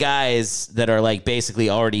want to see guys that are like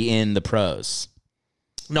basically already in the pros.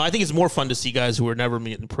 No, I think it's more fun to see guys who are never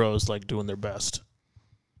meeting pros like doing their best.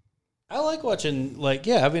 I like watching,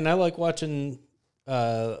 I like watching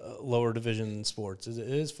lower division sports. It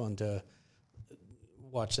is fun to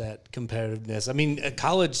watch that competitiveness. I mean,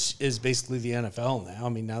 college is basically the NFL now. I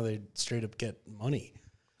mean, now they straight up get money.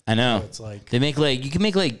 I know. So it's like they make you can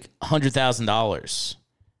make like $100,000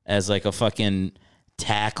 as like a fucking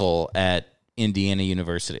tackle at Indiana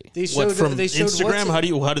University. They showed Instagram?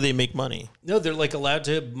 How do they make money? No, they're like allowed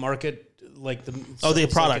to market like the they have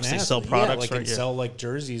products. They sell products, and sell like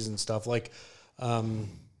jerseys and stuff. Like, I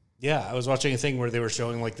was watching a thing where they were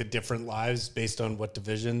showing like the different lives based on what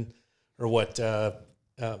division or what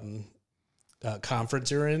conference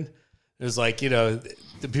you're in. It was like, the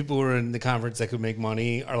people who are in the conference that could make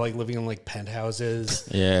money are like living in like penthouses,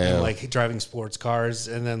 and like driving sports cars,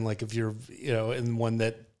 and then like if you're in one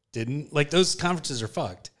that didn't, like those conferences are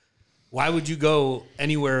fucked. Why would you go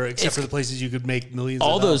anywhere except for the places you could make millions?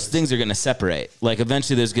 All those things are going to separate. Like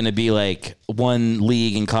eventually, there's going to be like one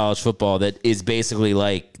league in college football that is basically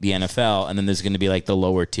like the NFL, and then there's going to be like the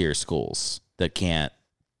lower tier schools that can't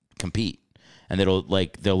compete, and they'll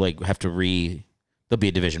have to there'll be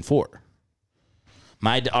a Division IV.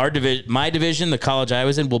 My division, the college I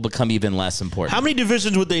was in, will become even less important. How many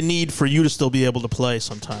divisions would they need for you to still be able to play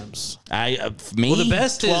sometimes? The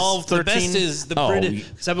best 12, 13? The best is the British,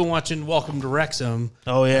 because I've been watching Welcome to Wrexham.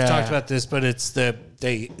 Oh yeah, I've talked about this, but it's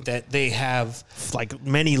they have like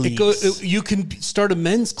many leagues. You can start a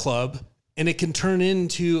men's club, and it can turn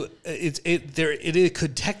into it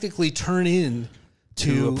could technically turn in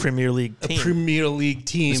to a Premier League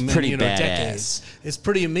team. It's pretty badass. Decades. It's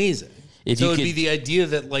pretty amazing. It would be the idea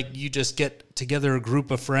that like you just get together a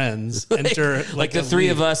group of friends, enter like the three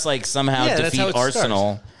of us like somehow defeat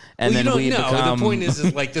Arsenal, and then we become. The point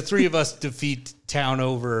is like the three of us defeat town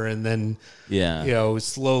over, and then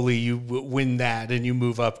slowly you win that, and you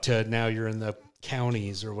move up to now you're in the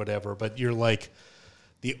counties or whatever. But you're like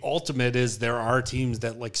the ultimate is there are teams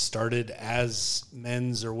that like started as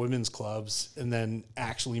men's or women's clubs and then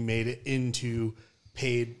actually made it into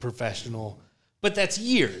paid professional. But that's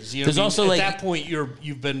years. There's also at that point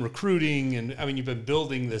you've been recruiting and you've been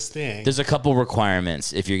building this thing. There's a couple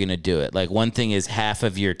requirements if you're going to do it. Like one thing is half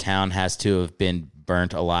of your town has to have been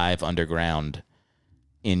burnt alive underground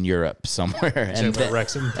in Europe somewhere,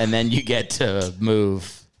 and then you get to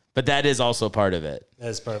move. But that is also part of it. That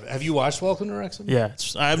is part of it. Have you watched Welcome to Wrexham? Yeah,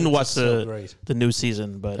 I haven't watched the new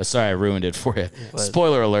season, but sorry, I ruined it for you. Yeah.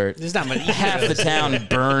 Spoiler alert: there's not much. Half the town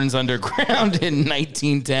burns underground in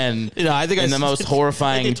 1910. I think the most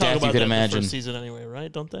horrifying death you could imagine. First season, anyway,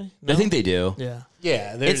 right? Don't they? No? I think they do. Yeah,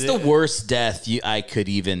 yeah. It's the worst death I could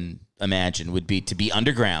even imagine would be to be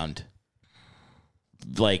underground,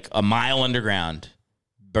 like a mile underground.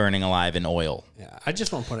 Burning alive in oil. Yeah, I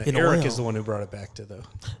just want to point out Eric is the one who brought it back to the.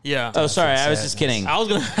 Yeah. Oh, sorry, I was just kidding. I was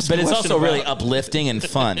going to ask, but it's also really uplifting and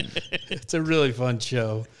fun. It's a really fun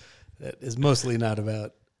show that is mostly not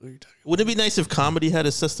about. What you're talking about. Wouldn't it be nice if comedy had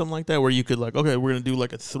a system like that where you could we're going to do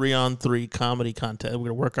like a 3-on-3 comedy contest. We're going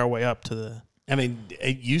to work our way up to the. I mean,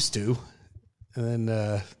 it used to, and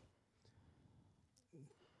then.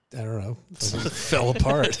 I don't know. It fell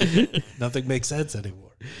apart. Nothing makes sense anymore.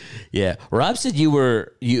 Yeah. Rob said you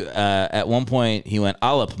at one point he went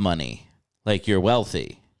Aalap money, like you're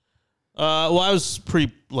wealthy. Well, I was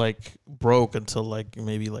pretty broke until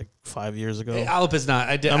maybe 5 years ago. Hey, Aalap is not.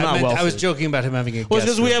 I'm not wealthy. I was joking about him having a. Well,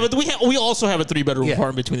 because we also have a 3-bedroom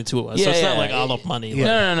apartment between the two of us. Yeah, so it's not like Aalap money.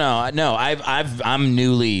 Yeah. No. I'm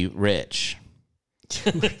newly rich.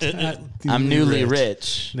 I'm newly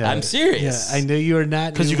rich. No. I'm serious. Yeah, I know you are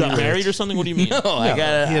not because you got married or something. What do you mean? No, he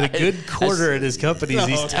had a good quarter at his company.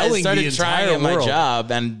 He's telling I started the trying entire at my job,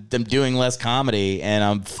 and I'm doing less comedy, and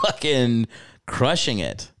I'm fucking crushing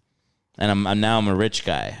it. And I'm now a rich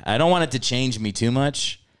guy. I don't want it to change me too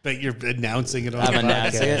much. But you're announcing it on I'm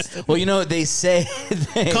announcing it. Well, they say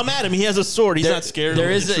come at him. He has a sword. He's not scared. There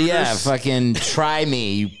is fucking try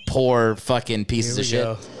me, you poor fucking piece of shit.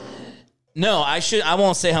 Go. No, I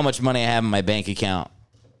won't say how much money I have in my bank account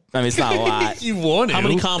I mean, it's not a lot. You want to. How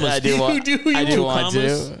many commas? I do want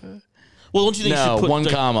to. Well, don't you think you should put one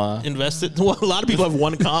comma. Invest it? Well, a lot of people have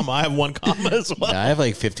one comma. I have one comma as well. Yeah, I have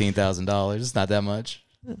like $15,000. It's not that much.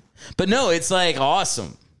 But no, it's like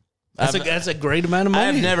awesome. That's a great amount of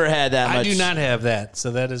money. I've never had that much. I do not have that,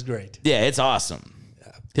 so that is great. Yeah, it's awesome.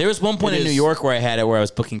 Yeah. There was one point in New York where I had it where I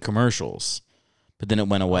was booking commercials, but then it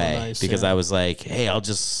went away because I was like, hey, I'll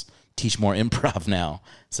just teach more improv now.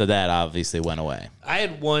 So that obviously went away. I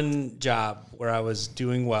had one job where I was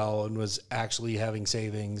doing well and was actually having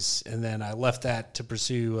savings, and then I left that to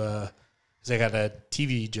pursue because I got a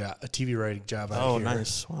TV writing job out here. Oh,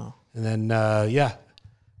 nice! Wow. And then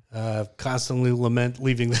constantly lament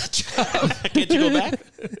leaving that job. Can't you go back?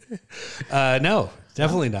 No,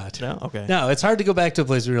 definitely not. No, okay. No, it's hard to go back to a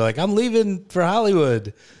place where you're like, I'm leaving for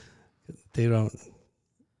Hollywood. They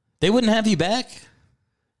wouldn't have you back?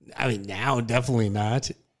 I mean, now definitely not.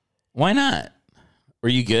 Why not? Were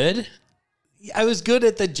you good? I was good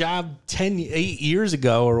at the job 8 years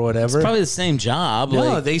ago or whatever. It's probably the same job.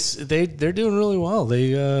 No, they're doing really well.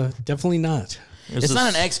 They definitely not. It's not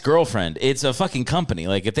an ex-girlfriend. It's a fucking company.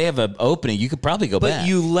 Like, if they have an opening, you could probably go back. But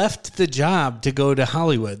you left the job to go to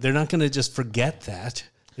Hollywood. They're not going to just forget that.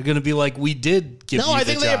 They're going to be like, we did give you the job. No, I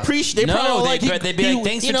think they appreciate. They'd be like,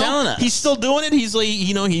 thanks for telling us. He's still doing it. He's like,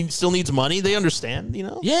 he still needs money. They understand,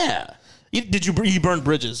 Yeah. Did you burn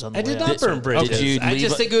bridges on the I did not burn bridges. I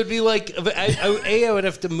just think it would be like, I would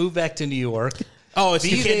have to move back to New York. Oh, so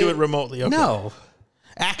you can't do it remotely. Okay. No.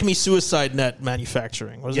 Acme Suicide Net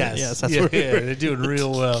Manufacturing. Was yes. it? Yes, that's they're doing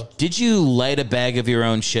real well. Did you light a bag of your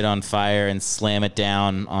own shit on fire and slam it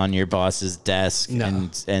down on your boss's desk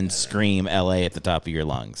and scream LA at the top of your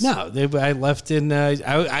lungs? No, I left in.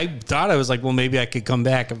 I thought I was like, well, maybe I could come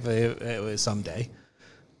back if it was someday.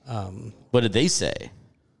 What did they say?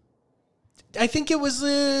 I think it was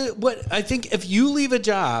I think if you leave a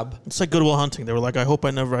job, it's like Good Will Hunting. They were like, I hope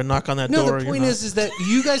I knock on that door. No, the point is that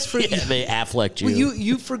you guys forget. They Afflecked you. Well,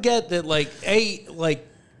 you forget that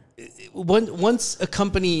once a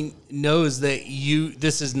company knows that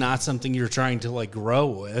this is not something you're trying to like grow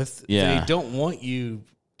with, they don't want you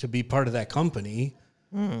to be part of that company.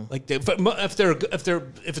 Like, if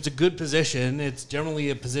it's a good position, it's generally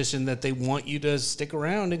a position that they want you to stick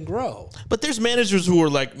around and grow. But there's managers who are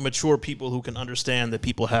like mature people who can understand that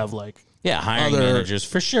people have like hiring managers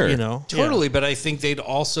for sure. Totally. But I think they'd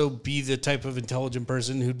also be the type of intelligent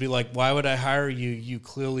person who'd be like, why would I hire you? You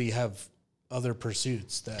clearly have other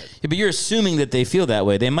pursuits that. Yeah, but you're assuming that they feel that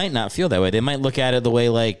way. They might not feel that way. They might look at it the way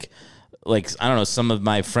like I don't know, some of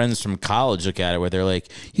my friends from college look at it where they're like,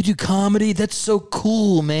 you do comedy? That's so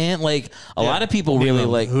cool, man. Like, a lot of people really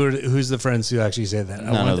like... Who's the friends who actually say that?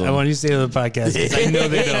 I want you to say on the podcast because I know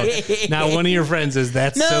they don't. Now, one of your friends is,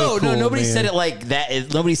 that's so cool, nobody man. Said it like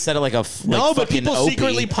that. Nobody said it like a but people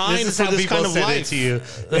secretly pine for this kind of life. It to you.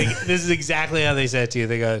 Like, this is exactly how they said it to you.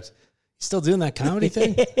 They go, you still doing that comedy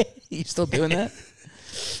thing? You still doing that?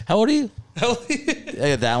 How old are you? I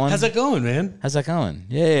got that one. How's that going, man? How's that going?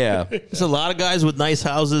 Yeah. There's a lot of guys with nice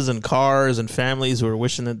houses and cars and families who are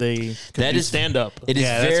wishing that they could do stand up. It is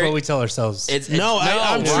that's what we tell ourselves.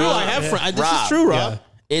 I'm true. I have friends. This is true, Rob. Yeah.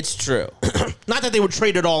 It's true. Not that they would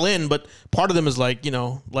trade it all in, but part of them is like,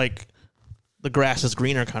 like the grass is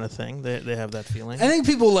greener kind of thing. They have that feeling. I think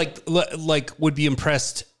people like would be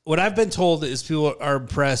impressed. What I've been told is people are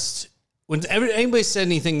impressed when anybody said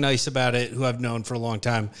anything nice about it who I've known for a long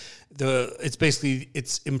time.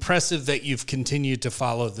 It's impressive that you've continued to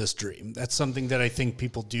follow this dream. That's something that I think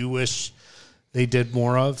people do wish they did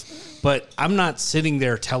more of. But I'm not sitting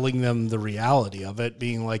there telling them the reality of it,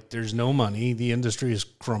 being like, there's no money. The industry is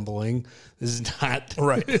crumbling. This is not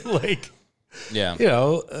right. Like, yeah,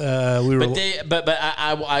 we were. But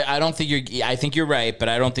I don't think you're. I think you're right, but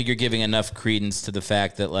I don't think you're giving enough credence to the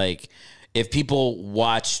fact that like, if people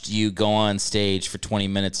watched you go on stage for 20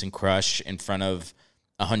 minutes and crush in front of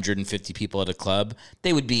 150 people at a club,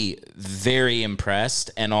 they would be very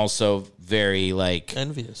impressed and also very like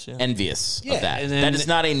envious of that. That is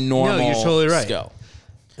not a normal. No, you're totally right. Skill.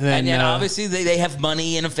 And then obviously they have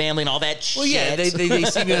money and a family and all that shit. Well, yeah, they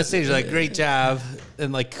see me on stage like, great job,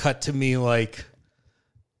 and like cut to me like,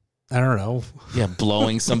 I don't know. Yeah,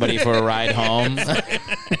 blowing somebody for a ride home.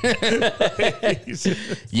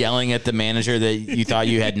 Yelling at the manager that you thought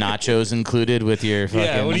you had nachos included with your fucking...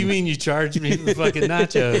 Yeah, what do you mean you charged me for fucking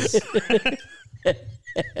nachos?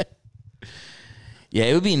 Yeah,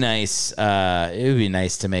 it would be nice. It would be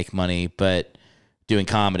nice to make money, but doing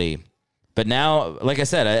comedy. But now, like I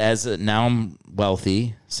said, now I'm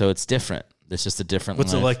wealthy, so it's different. It's just a different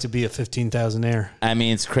What's life. It like to be a 15,000-aire? I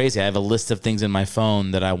mean, it's crazy. I have a list of things in my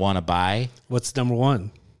phone that I want to buy. What's number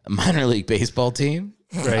one? A minor league baseball team.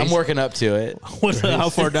 Right. I'm working up to it. How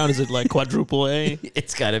far down is it? Like quadruple A?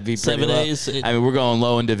 It's got to be Seven pretty low. A's. I mean, we're going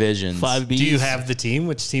low in divisions. 5 B's. Do you have the team?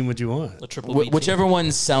 Which team would you want? A triple B Whichever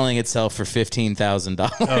one's selling itself for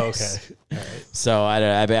 $15,000. Oh, okay. All right. So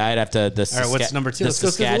I'd have to. All right, what's number 2? The Let's go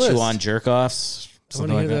through the Saskatchewan list. jerk-offs. I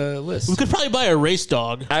want to hear the list. We could probably buy a race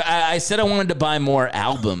dog. I said I wanted to buy more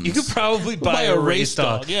albums. You could probably buy a race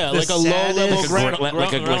dog. Yeah, The like a low-level saddest-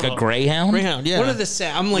 like a greyhound. Greyhound, yeah. One of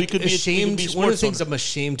the I'm like could be- we ashamed. could be One of the sports things owner. I'm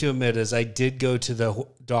ashamed to admit is I did go to the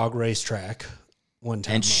dog racetrack one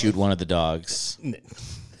time And shoot one of the dogs.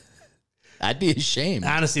 I'd be ashamed.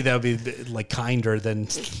 Honestly, that would be like kinder than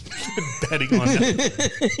betting on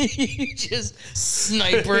it. You just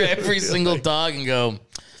sniper every single dog and go,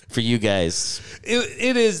 for you guys.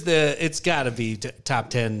 It's got to be top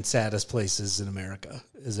 10 saddest places in America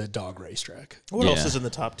is a dog racetrack. What Yeah. else is in the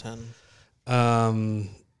top 10? I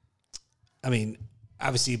mean,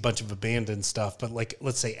 obviously a bunch of abandoned stuff, but like,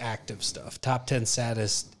 let's say active stuff. Top 10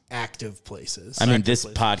 saddest active places. I mean, this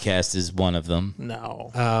podcast is one of them.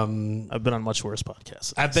 No. I've been on much worse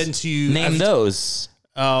podcasts. I've been to Name those.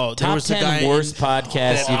 Oh, there Top was a 10 guy worst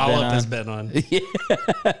podcasts that you've been Aalap on. has been on.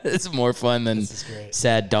 It's more fun than great.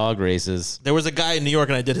 sad dog races. There was a guy in New York,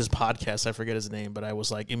 and I did his podcast. I forget his name, but I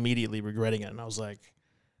was like immediately regretting it, and I was like,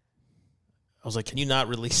 can you not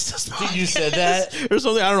release this podcast? You said that? or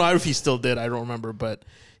something? I don't know if he still did. I don't remember, but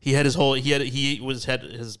he had his whole had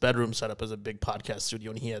his bedroom set up as a big podcast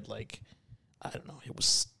studio, and he had like, I don't know, it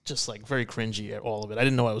was just like very cringy at all of it. I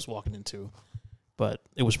didn't know what I was walking into, but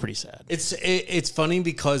it was pretty sad. It's funny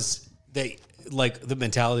because they like the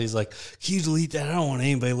mentality is like, can you delete that? I don't want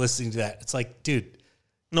anybody listening to that. It's like, dude,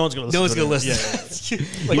 No one's gonna listen. no one's to gonna it. listen. Yeah.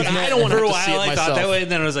 Like, But I don't want for to a have to see while. it I thought myself. that way,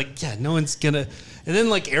 and then I was like, yeah, no one's gonna. And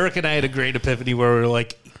then like Eric and I had a great epiphany where we were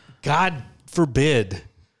like, God forbid,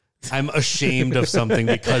 I'm ashamed of something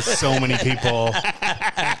because so many people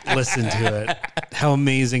listen to it. How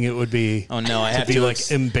amazing it would be. Oh no, I have be to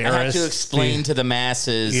like embarrassed. I have to explain to the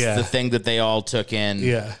masses Yeah. the thing that they all took in,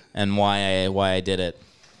 Yeah. and why I did it.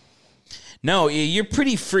 No, you're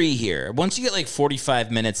pretty free here. Once you get like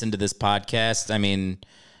 45 minutes into this podcast, I mean,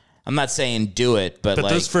 I'm not saying do it, but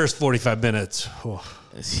like those first 45 minutes. Oh.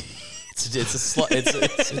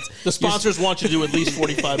 The sponsors want you to do at least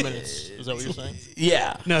 45 minutes. Is that what you're saying?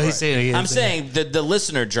 Yeah. No, he's saying. I'm saying the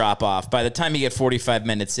listener drop off. By the time you get 45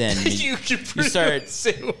 minutes in, you start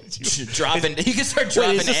dropping. You can start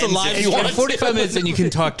dropping. is this a ends live if you want 45 minutes, and you can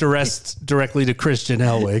talk directly to Christian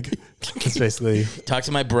Helwig. That's basically. Talk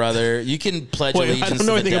to my brother. You can pledge Wait, I allegiance don't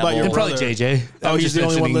know to the anything about devil. your Probably brother. JJ. Oh, he's the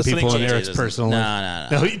only one listening? People in JJ Eric's doesn't- personal. No,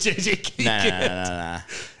 life. no. No, JJ can't. Nah.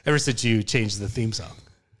 Ever since you changed the theme song.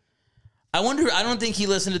 I don't think he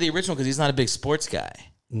listened to the original because he's not a big sports guy.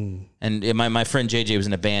 And my friend JJ was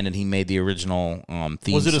in a band and he made the original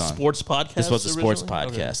theme Was it a song. sports podcast? This was a sports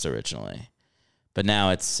originally? podcast originally, but now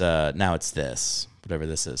it's this, whatever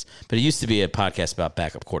this is. But it used to be a podcast about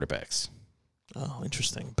backup quarterbacks. Oh,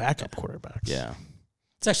 interesting. Backup quarterbacks. Yeah,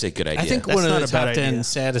 it's actually a good idea. I think That's one of not the a bad top 10 idea.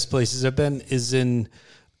 saddest places I've been is in.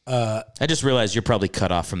 I just realized you're probably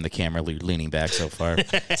cut off from the camera, leaning back so far.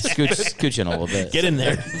 Scooch in a little bit. Get in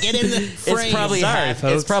there. Get in the frame. It's probably Sorry, half.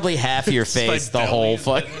 folks. It's probably half your face. The whole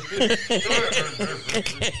fuck.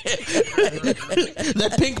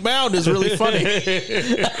 That pink mound is really funny.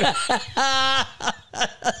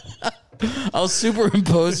 I'll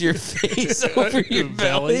superimpose your face over your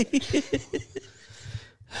belly.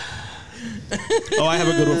 Oh, I have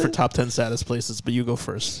a good one for top 10 saddest places, but you go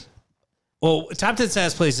first. Well, top 10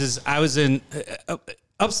 saddest places. I was in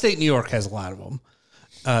upstate New York has a lot of them.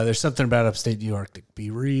 There's something about upstate New York that can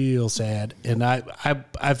be real sad, and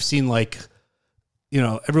I've seen like,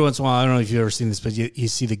 every once in a while. I don't know if you've ever seen this, but you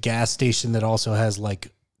see the gas station that also has like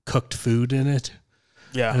cooked food in it,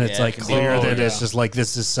 Yeah. and it's Yeah, like it can be clear cool, that it's yeah. just like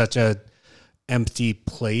this is such a empty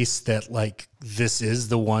place that like this is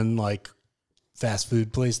the one like fast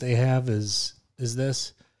food place they have is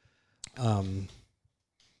this.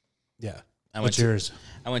 Yeah. What's yours?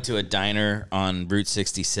 I went to a diner on Route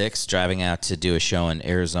 66 driving out to do a show in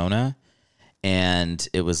Arizona. And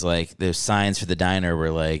it was like the signs for the diner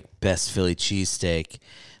were like best Philly cheesesteak,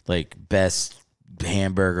 like best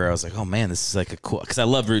hamburger. I was like, oh man, this is like a cool, because I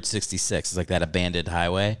love Route 66. It's like that abandoned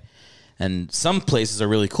highway. And some places are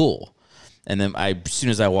really cool. And then as soon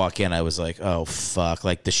as I walk in, I was like, oh fuck.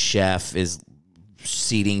 Like the chef is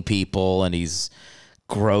seating people and he's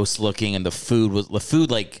gross looking. And the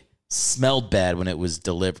food like smelled bad when it was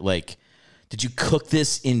delivered. Like did you cook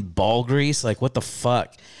this in ball grease? Like, what the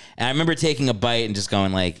fuck? And I remember taking a bite and just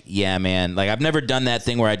going like, yeah, man. Like, I've never done that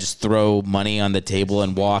thing where I just throw money on the table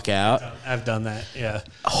and walk out. I've done that. Yeah.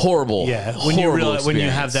 Horrible. Yeah. When you realize, when you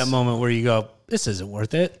have that moment where you go, this isn't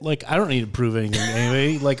worth it. Like, I don't need to prove anything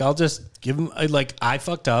anyway. Like, I'll just give him, like, I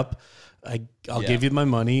fucked up. I'll give you my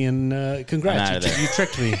money and congrats. You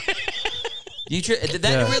tricked me.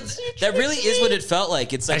 That really is what it felt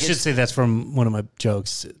like. It's like I should say that's from one of my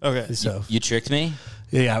jokes. Okay. So you tricked me?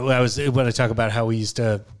 Yeah. When I talk about how we used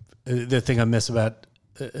to, the thing I miss about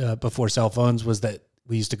before cell phones was that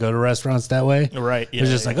we used to go to restaurants that way. Right. Yeah, it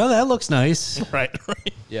was just like, oh, that looks nice. Right.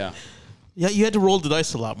 Yeah. Yeah, you had to roll the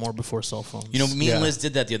dice a lot more before cell phones. You know, me and Liz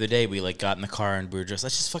did that the other day. We like got in the car and we were just,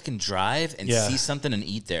 let's just fucking drive and see something and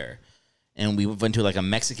eat there. And we went to like a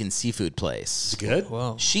Mexican seafood place. It's good.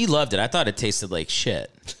 Wow. She loved it. I thought it tasted like shit.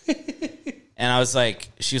 And I was like,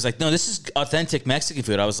 she was like, no, this is authentic Mexican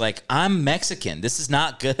food. I was like, I'm Mexican. This is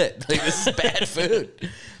not good. Like, this is bad food.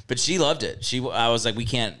 But she loved it. I was like, we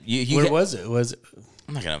can't. Where was it?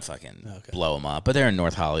 I'm not gonna fucking blow them up. But they're in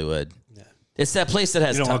North Hollywood. Yeah. It's that place that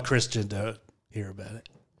has. You don't want Christian to hear about it.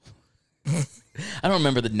 I don't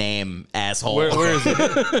remember the name, asshole. Where is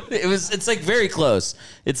it? It's like very close.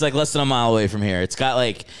 It's like less than a mile away from here. It's got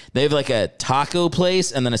like, they have like a taco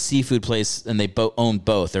place and then a seafood place, and they own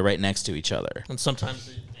both. They're right next to each other. And sometimes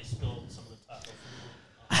they spill some of the taco food.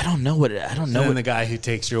 I don't know what. And then the guy who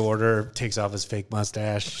takes your order takes off his fake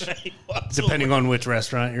mustache, depending on which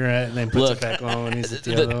restaurant you're at, and then puts it back on when he's at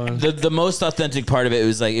the other one. The most authentic part of it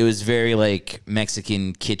was like, it was very like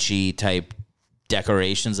Mexican kitschy type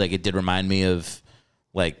decorations. Like, it did remind me of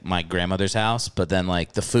like my grandmother's house, but then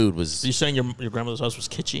like the food was. Are you saying your grandmother's house was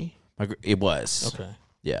kitschy? It was. Okay.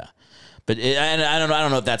 Yeah, but I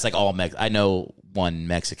don't know if that's like all I know one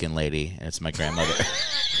Mexican lady, and it's my grandmother.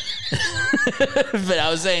 But I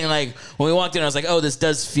was saying, like, when we walked in, I was like, oh, this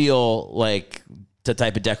does feel like the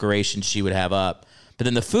type of decoration she would have up. But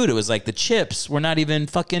then the food, it was like the chips were not even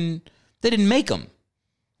fucking. They didn't make them.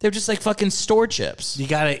 They were just like fucking store chips. You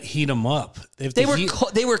gotta heat them up. They were,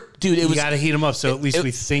 dude. It was. You gotta heat them up so at least we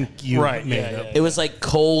think you made them. It was like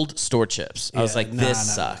cold store chips. I was like,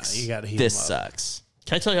 this sucks. You gotta heat this them up. sucks.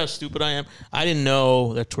 Can I tell you how stupid I am? I didn't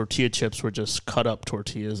know that tortilla chips were just cut up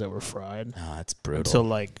tortillas that were fried. Oh, that's brutal. Until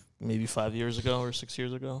like maybe 5 years ago or 6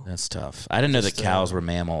 years ago. That's tough. I didn't know that cows were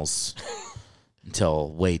mammals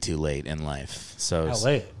until way too late in life. So how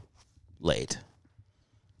late? Late.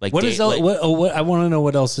 Like, what is what? I want to know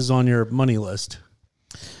what else is on your money list.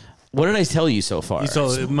 What did I tell you so far?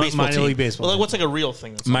 Minor league baseball. Well, what's like a real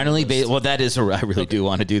thing? Minor league baseball. Well, that is. I really do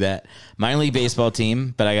want to do that. Minor league baseball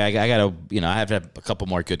team, but I gotta. I have to have a couple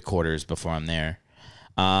more good quarters before I'm there.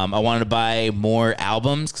 I wanted to buy more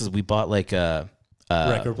albums because we bought like a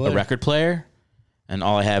record player, and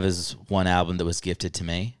all I have is one album that was gifted to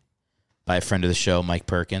me by a friend of the show, Mike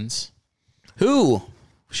Perkins. Who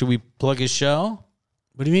should we plug his show?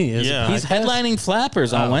 What do you mean? He's headlining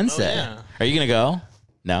Flappers on Wednesday. Yeah. Are you going to go?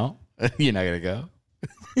 No? You're not going to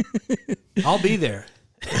go? I'll be there.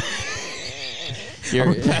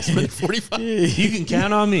 You're past minute 45. You can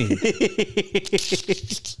count on me.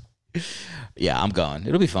 Yeah, I'm going.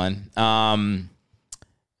 It'll be fun.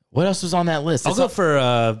 What else was on that list? I'll go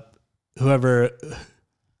for whoever.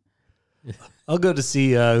 I'll go to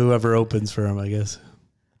see whoever opens for him, I guess.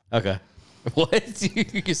 Okay. What?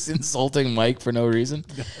 You're just insulting Mike for no reason?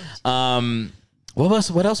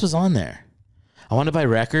 What else was on there? I want to buy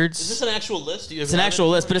records. Is this an actual list? It's an actual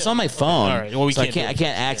list, but it's on my phone. All right. Well, I can't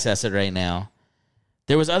access it right now.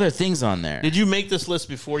 There was other things on there. Did you make this list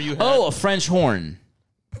before you had... Oh, a French horn.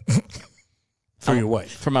 For your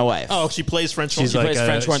wife. For my wife. Oh, she plays French horn. She plays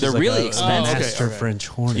French horn. They're really expensive. Master French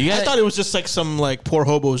horn. I thought it was just like some like poor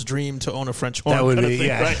hobo's dream to own a French horn. That would be,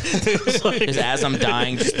 right? Just as I'm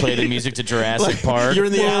dying, just play the music to Jurassic Park. You're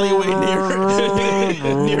in the alleyway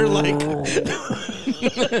near like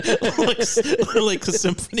like the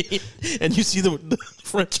symphony, and you see the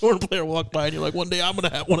French horn player walk by, and you're like, one day I'm gonna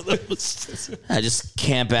have one of those. I just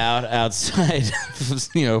camp out outside,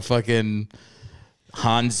 fucking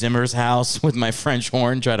Hans Zimmer's house with my French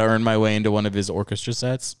horn, try to earn my way into one of his orchestra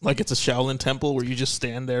sets. Like it's a Shaolin temple where you just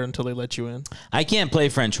stand there until they let you in. I can't play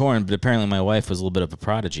French horn, but apparently my wife was a little bit of a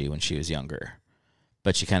prodigy when she was younger.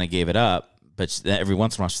 But she kind of gave it up. But every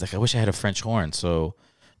once in a while, she's like, I wish I had a French horn. So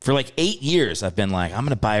for like 8 years, I've been like, I'm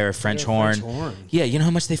going to buy her a French horn. Yeah, you know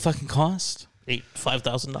how much they fucking cost?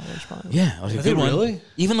 $5,000 probably. Yeah, like a good one. Really?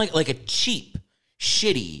 Even like a cheap,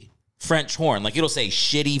 shitty French horn. Like it'll say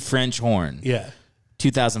shitty French horn. Yeah.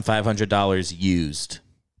 $2,500 used.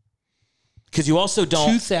 Because you also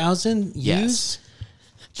don't... 2,000 yes. used?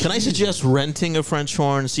 Can I suggest renting a French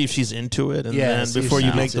horn, see if she's into it, and then before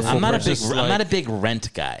you make the full purchase? I'm not a big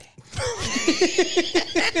rent guy.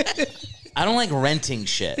 I don't like renting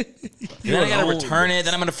shit. Then I gotta return it.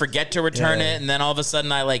 Then I'm gonna forget to return it, and then all of a sudden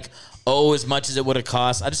I like owe as much as it would have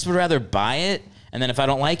cost. I just would rather buy it, and then if I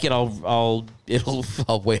don't like it, I'll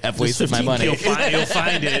have wasted my money. You'll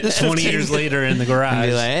find it 20 years later in the garage. And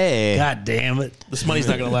be like, hey, God damn it! This money's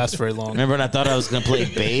not gonna last very long. Remember when I thought I was gonna play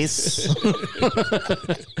bass?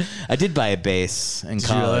 I did buy a bass in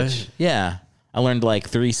college. Really? Yeah, I learned like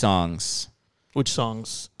 3 songs. Which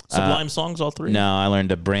songs? Sublime songs, all 3? No, I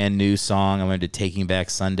learned a brand new song. I learned a Taking Back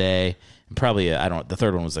Sunday. And probably, the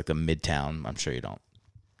third one was like the Midtown. I'm sure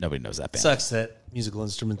nobody knows that band. Sucks that musical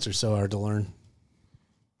instruments are so hard to learn.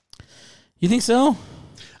 You think so?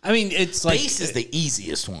 I mean, it's like. Bass is the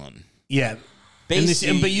easiest one. Yeah. Bass,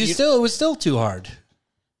 but it was still too hard.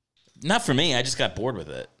 Not for me. I just got bored with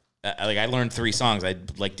it. I learned 3 songs. I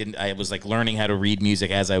was like learning how to read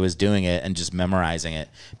music as I was doing it and just memorizing it.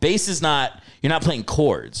 Bass is you're not playing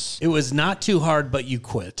chords. It was not too hard, but you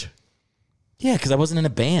quit. Yeah, because I wasn't in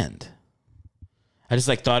a band. I just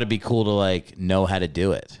like thought it'd be cool to like know how to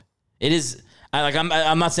do it. It is.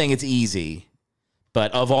 I'm not saying it's easy,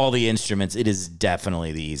 but of all the instruments, it is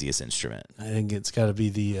definitely the easiest instrument. I think it's got to be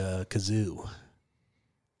the kazoo.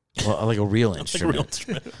 Well, like a real instrument.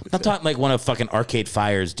 I'm not talking like one of fucking Arcade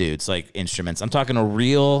Fire's dudes, like instruments. I'm talking a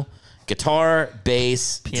real guitar,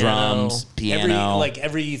 bass, drums, piano.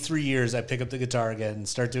 Every 3 years, I pick up the guitar again and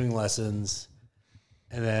start doing lessons,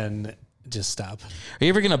 and then just stop. Are you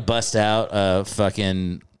ever gonna bust out a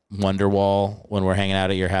fucking Wonderwall when we're hanging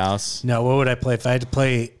out at your house? No. What would I play if I had to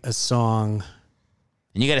play a song?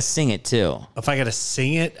 And you got to sing it too. If I got to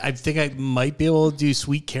sing it, I think I might be able to do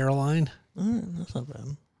 "Sweet Caroline." That's not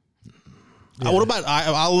bad. Yeah. What about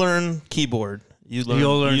I'll learn keyboard.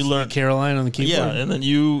 You'll learn Caroline on the keyboard. Yeah, and then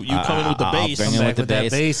you come in with the bass. I'll bring in with the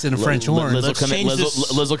bass and a French horn.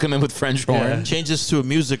 Liz will come in with French horn. Yeah. Change this to a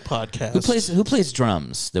music podcast. Who plays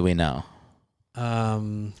drums that we know?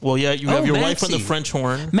 Well, yeah, you have your wife on the French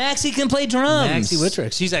horn. Maxie can play drums. Maxie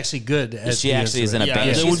Wittrick. She's actually good. She actually is in a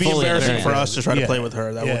band. It would be embarrassing for us to try to play with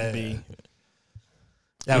her. That wouldn't be.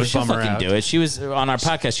 That would bum her out. Do it. She was on our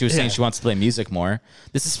podcast. She was saying she wants to play music more.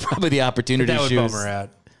 This is probably the opportunity. That would bum her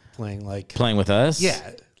out. Playing with us. Yeah,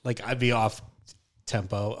 like I'd be off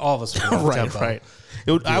tempo. All of us would be off tempo. Right.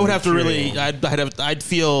 I would have to really. I'd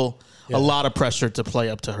feel a lot of pressure to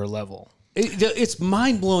play up to her level. It's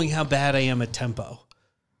mind blowing how bad I am at tempo.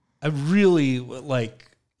 I really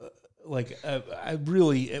I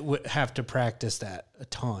really would have to practice that a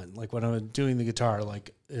ton. Like when I'm doing the guitar,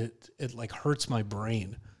 like it like hurts my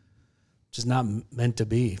brain, which is not meant to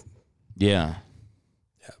be. Yeah.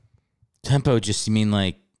 Tempo, just you mean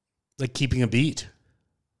like keeping a beat.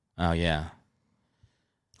 Oh yeah.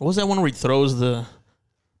 What was that one where he throws the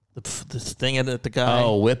thing at the guy?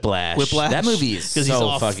 Oh, Whiplash. That movie is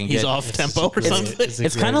so fucking good. He's off tempo or something.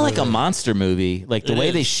 It's kind of like a monster movie. Like the way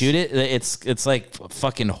they shoot it, it's like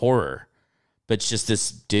fucking horror. But it's just this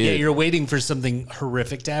dude. Yeah, you're waiting for something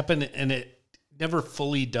horrific to happen, and it never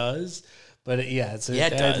fully does. But it does.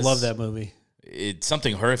 I love that movie.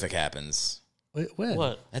 Something horrific happens. When?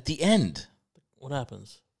 What? At the end. What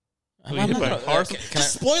happens?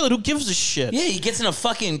 Just spoil it. Who gives a shit? Yeah, he gets in a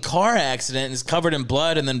fucking car accident and is covered in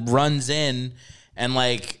blood and then runs in and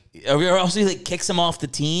or also he kicks him off the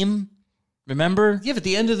team. Remember? Yeah, but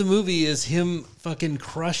the end of the movie is him fucking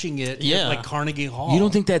crushing it at Carnegie Hall. You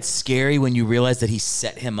don't think that's scary when you realize that he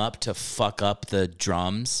set him up to fuck up the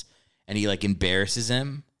drums and he embarrasses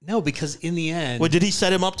him? No, because in the end... Wait, did he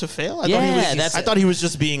set him up to fail? I thought he was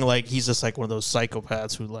just being he's just one of those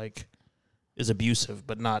psychopaths who is abusive,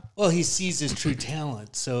 but not... Well, he sees his true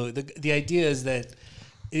talent. So the idea is that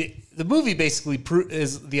the movie basically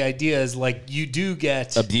the idea is you do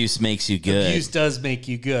get... Abuse makes you good. Abuse does make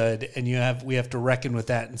you good, and we have to reckon with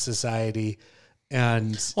that in society.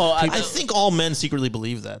 And I think all men secretly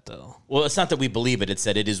believe that, though. Well, it's not that we believe it; it's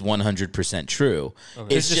that it is 100% true. Okay.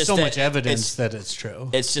 There's just so much evidence that it's true.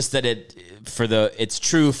 It's just that it's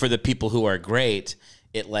true for the people who are great.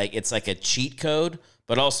 It's like a cheat code,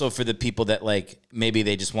 but also for the people that maybe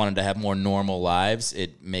they just wanted to have more normal lives,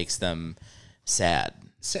 it makes them sad.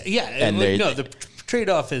 The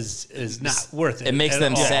trade-off is not worth it. It makes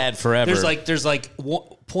them sad forever. There's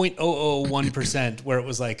 0.001% where it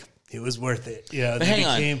was it was worth it. Yeah, but hang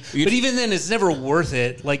on. But even then, it's never worth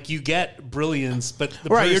it. You get brilliance, but the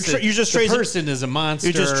person is a monster.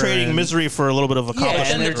 You're just trading misery for a little bit of accomplishment.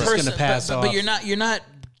 Yeah, and they're just going to pass off. But you're not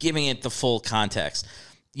giving it the full context.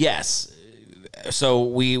 Yes. So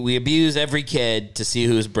we abuse every kid to see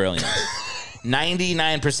who's brilliant.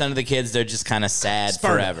 99% of the kids, they're just kind of sad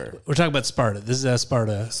forever. We're talking about Sparta. This is how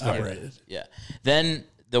Sparta operated. Yeah. Then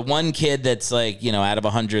the one kid that's like, out of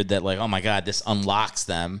 100 that like, oh my God, this unlocks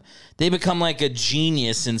them. They become like a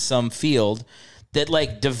genius in some field that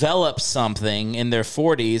like develops something in their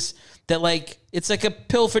 40s that like, it's like a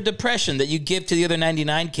pill for depression that you give to the other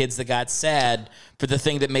 99 kids that got sad for the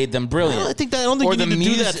thing that made them brilliant. I don't think you need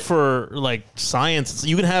to do that for like science.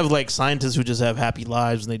 You can have like scientists who just have happy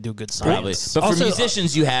lives and they do good science. Probably. But also, for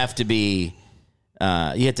musicians, you have to be,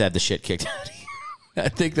 you have to have the shit kicked out of you. I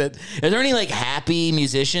think that, are there any like happy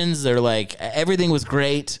musicians that are like, everything was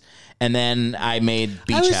great and then I made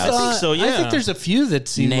Beach House? I think so, yeah. I think there's a few that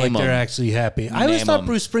seem like they're actually happy. I always thought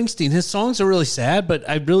Bruce Springsteen, his songs are really sad, but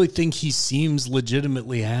I really think he seems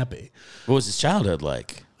legitimately happy. What was his childhood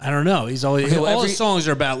like? I don't know. He's always all his songs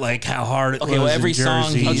are about like how hard it was. Well, every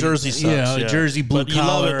song, Jersey sucks, Jersey blue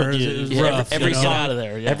collar. Every song out of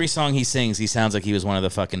there. Yeah. Every song he sings, he sounds like he was one of the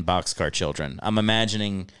fucking boxcar children. I'm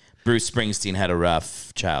imagining Bruce Springsteen had a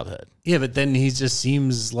rough childhood. Yeah, but then he just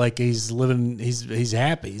seems like he's living. He's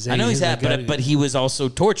happy. I know he's happy, but he was also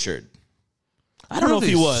tortured. I don't know if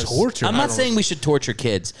he was tortured. I'm not saying we should torture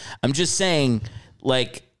kids. I'm just saying,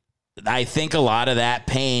 like, I think a lot of that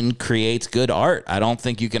pain creates good art. I don't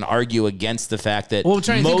think you can argue against the fact that most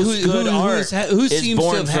good art who is seems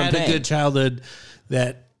born to have from had pain. a good childhood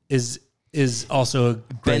that is also a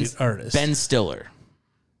great artist. Ben Stiller.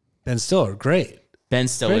 Ben Stiller, great. Ben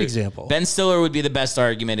Stiller. Great example. Ben Stiller would be the best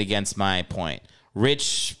argument against my point.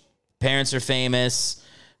 Rich, parents are famous,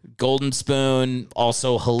 Golden Spoon,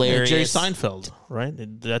 also hilarious. Jerry Seinfeld, right?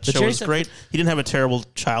 That show was great. He didn't have a terrible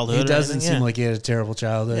childhood. He doesn't seem like he had a terrible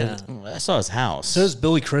childhood. Yeah. I saw his house. So does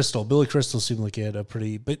Billy Crystal. Billy Crystal seemed like he had a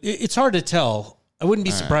pretty... But it's hard to tell. I wouldn't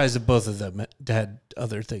be surprised if both of them had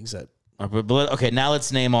other things that... Okay, now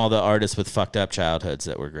let's name all the artists with fucked up childhoods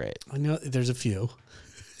that were great. I know there's a few.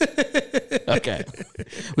 Okay.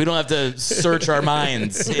 We don't have to search our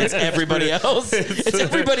minds. It's everybody else. It's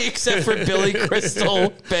everybody except for Billy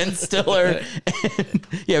Crystal, Ben Stiller,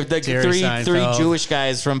 and three Jewish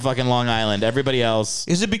guys from fucking Long Island. Everybody else.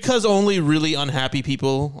 Is it because only really unhappy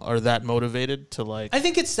people are that motivated to like? I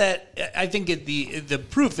think it's that. I think the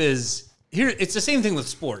proof is here. It's the same thing with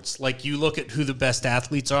sports. Like you look at who the best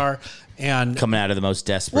athletes are. And coming out of the most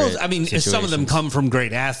desperate. Well, I mean, some of them come from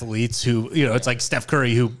great athletes who, it's like Steph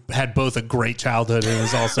Curry, who had both a great childhood and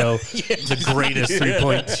is also the greatest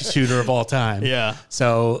 3-point shooter of all time. Yeah.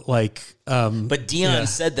 So, like, but Deion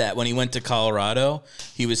said that when he went to Colorado,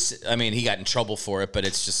 he got in trouble for it, but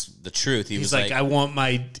it's just the truth. He's like, I want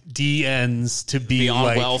my DNs to be on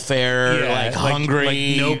like, welfare, hungry,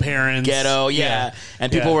 like no parents, ghetto. Yeah.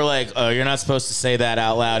 And people were like, oh, you're not supposed to say that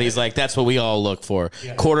out loud. He's like, that's what we all look for.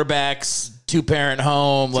 Yeah. Quarterbacks, 2-parent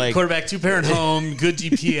home, like quarterback, 2-parent home, good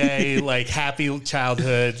GPA, like happy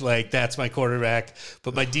childhood, like that's my quarterback.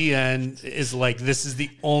 But my DN is like, this is the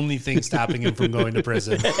only thing stopping him from going to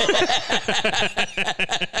prison.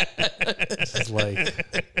 It's like,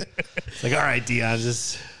 all right, Deion,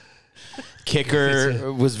 just.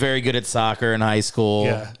 Kicker was very good at soccer in high school.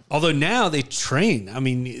 Yeah. Although now they train. I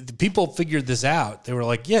mean, the people figured this out. They were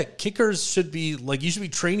like, yeah, kickers should be like, you should be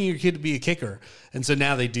training your kid to be a kicker. And so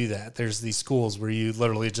now they do that. There's these schools where you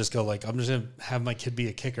literally just go like, I'm just going to have my kid be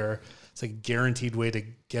a kicker. It's like a guaranteed way to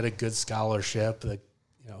get a good scholarship. Like,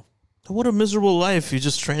 what a miserable life. You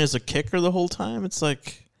just train as a kicker the whole time. It's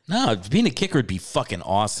like... No, being a kicker would be fucking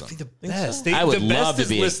awesome. The best. I would love to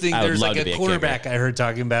be listening. There's like a cornerback I heard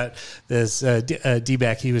talking about this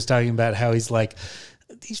D-back. He was talking about how he's like,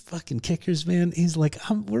 these fucking kickers, man. He's like,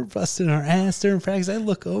 we're busting our ass during practice. I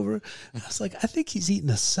look over. I was like, I think he's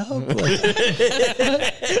eating a sub. Like, what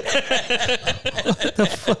the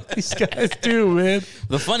fuck these guys do, man?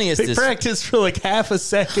 The funniest is practice for like half a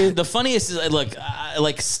second. The funniest is like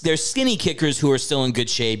there's skinny kickers who are still in good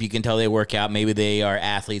shape. You can tell they work out. Maybe they are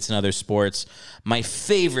athletes in other sports. My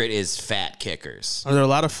favorite is fat kickers. Are there a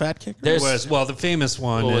lot of fat kickers? The famous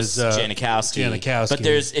one is Janikowski. But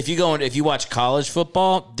there's if you watch college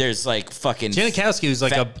football, there's like fucking Janikowski who's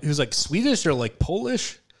like he was like Swedish or like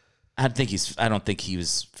Polish. I think he's from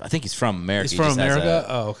America. He's from America?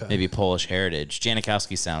 Oh, okay. Maybe Polish heritage.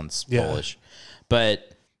 Janikowski sounds Polish.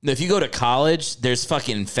 But if you go to college, there's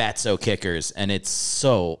fucking fatso kickers, and it's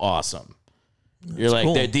so awesome. You're like,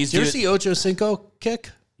 cool. Did you ever see Ocho Cinco kick?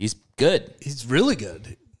 He's good. He's really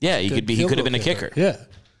good. Yeah, he could have been a kicker. Yeah.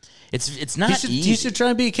 It's not easy. You should try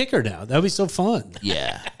and be a kicker now. That would be so fun.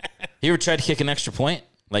 Yeah. You ever tried to kick an extra point?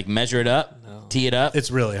 Like measure it up? No. Tee it up? It's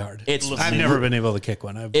really hard. I've never been able to kick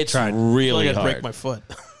one. I've tried. Really hard. Break my foot.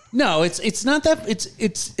 No, it's not that.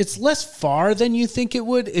 It's less far than you think it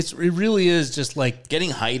would. It really is just like getting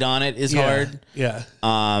height on it is hard. Yeah.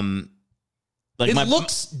 Like it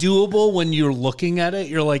looks doable when you're looking at it.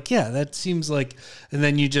 You're like, yeah, that seems like, and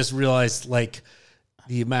then you just realize like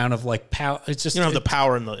the amount of like power. It's just you don't have the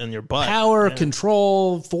power in your butt. Power,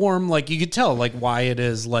 control, form. Like you could tell like why it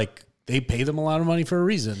is like. They pay them a lot of money for a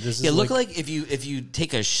reason. Look like if you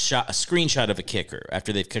take a screenshot of a kicker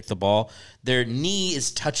after they've kicked the ball, their knee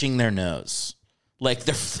is touching their nose. Like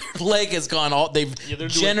their leg has gone all. They've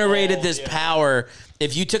generated this power.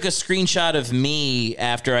 If you took a screenshot of me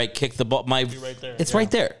after I kicked the ball, it's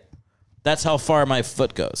right there. That's how far my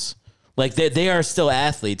foot goes. Like they are still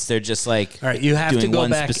athletes. They're just like all right. You have to go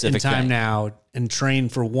back in time thing. Now and train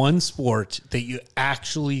for one sport that you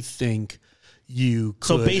actually think. You could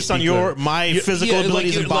so based on my physical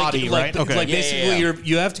abilities and body, right? Okay. Like basically,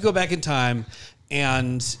 you have to go back in time,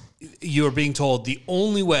 and you are being told the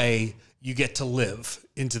only way you get to live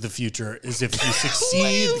into the future is if you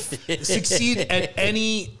succeed at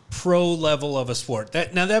any pro level of a sport.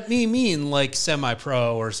 That may mean like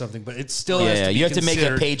semi-pro or something, but it's still has to be you have to make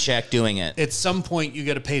a paycheck doing it. At some point, you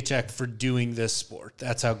get a paycheck for doing this sport.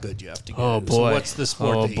 That's how good you have to get. Oh boy! So what's the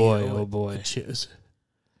sport? Oh boy! Choose.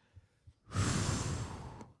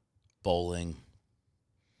 Bowling.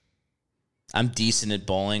 I'm decent at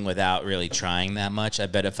bowling without really trying that much. I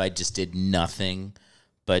bet if I just did nothing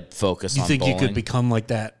but focus on bowling. You think you could become like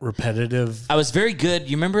that repetitive? I was very good.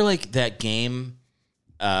 You remember like that game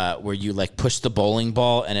where you like push the bowling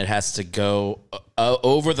ball and it has to go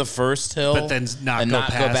over the first hill, but then not go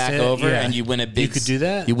back over, and you win a big. You could do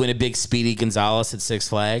that. You win a big Speedy Gonzales at Six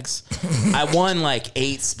Flags. I won like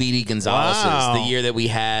 8 Speedy Gonzaleses the year that we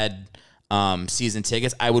had season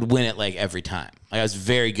tickets. I would win it like every time. Like, I was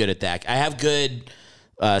very good at that. I have good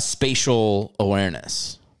spatial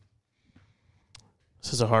awareness.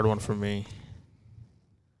 This is a hard one for me.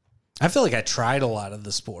 I feel like I tried a lot of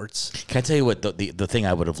the sports. Can I tell you what the thing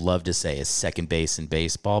I would have loved to say is second base in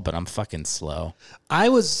baseball, but I'm fucking slow. I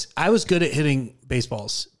was good at hitting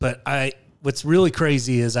baseballs, but what's really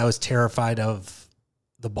crazy is I was terrified of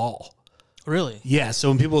the ball. Really? Yeah. So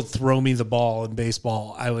when people would throw me the ball in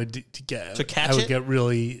baseball, I would get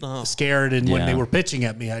really scared, and when they were pitching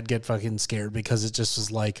at me, I'd get fucking scared because it just was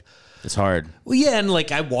like. It's hard. Well, yeah, and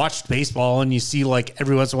like I watched baseball, and you see like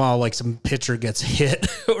every once in a while, like some pitcher gets hit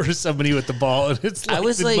or somebody with the ball, and it's like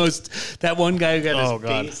that one guy who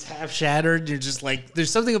got his face half shattered. You're just like, there's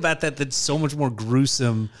something about that that's so much more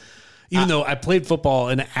gruesome. Even though I played football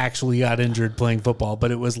and actually got injured playing football, but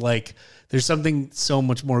it was like there's something so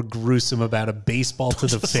much more gruesome about a baseball to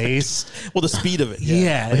the face. Well, the speed of it.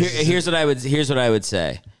 Yeah. Well, here's what I would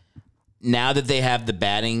say. Now that they have the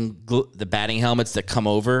batting helmets that come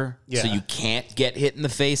over, so you can't get hit in the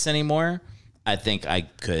face anymore, I think I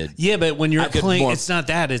could. Yeah, but when you're playing, it's not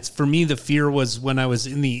that. It's for me, the fear was when I was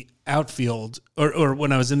in the outfield or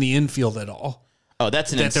when I was in the infield at all. Oh,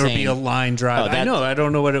 that's that there would be a line drive. I know. I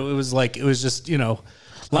don't know what it was like. It was just,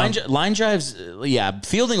 line drives. Yeah,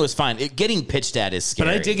 fielding was fine. Getting pitched at is scary.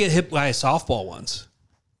 But I did get hit by a softball once.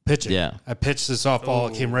 Pitching. Yeah, I pitched the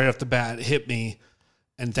softball. It came right off the bat. It hit me.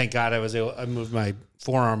 And thank God I moved my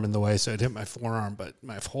forearm in the way, so it hit my forearm, but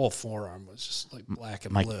my whole forearm was just like black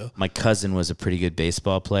and blue. My cousin was a pretty good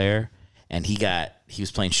baseball player, and he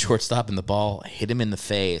was playing shortstop, and the ball hit him in the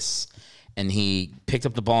face, and he picked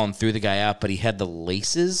up the ball and threw the guy out, but he had the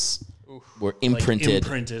laces were imprinted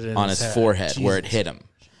on his forehead. Jesus. Where it hit him.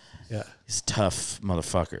 Yeah. He's a tough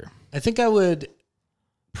motherfucker. I think I would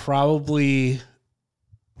probably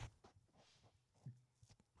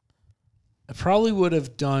would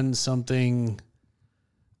have done something,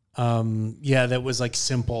 that was like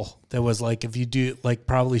simple. That was like if you do like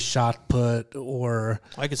probably shot put or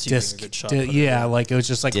I could see disc, a good shot. Like it was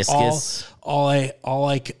just like discus. all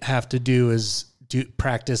I have to do is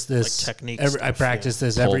practice this like techniques. I practice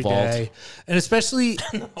this every day, and especially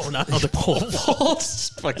not the pole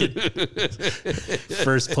vault. Fucking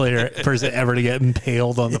first person ever to get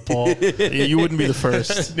impaled on the pole. You wouldn't be the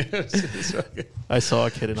first. I saw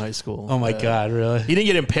a kid in high school. Oh my God, really? He didn't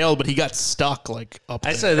get impaled, but he got stuck like up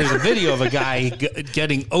there. I saw there's a video of a guy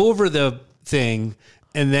getting over the thing,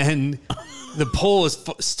 and then the pole is,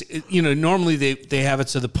 normally they have it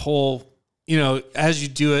so the pole. As you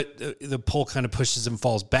do it, the pole kind of pushes and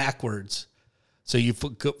falls backwards. So you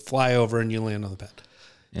fly over and you land on the pad.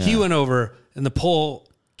 Yeah. He went over and the pole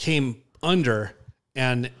came under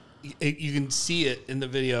and you can see it in the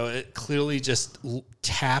video. It clearly just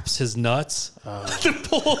taps his nuts to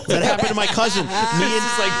pull. That happened to my cousin. Me and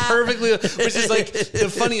it's like perfectly, which is like the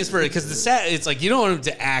funniest part because it's like you don't want him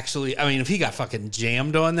to actually. I mean, if he got fucking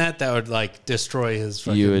jammed on that would like destroy his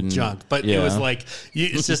fucking junk. But it was like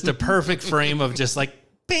it's just a perfect frame of just like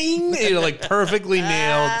bing, like perfectly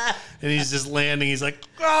nailed. And he's just landing. He's like,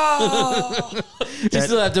 oh. You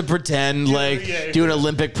still have to pretend do an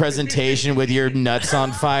Olympic presentation with your nuts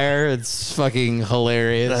on fire. It's fucking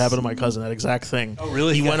hilarious. That happened to my cousin. That exact thing. Oh,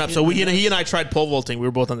 really? He went up. So he and I tried pole vaulting. We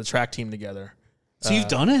were both on the track team together. So you've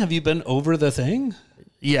done it? Have you been over the thing?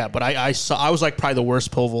 Yeah, but I was like probably the worst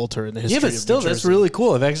pole vaulter in the history. Yeah, but still, that's really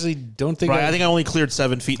cool. I actually don't think. Right, I think I only cleared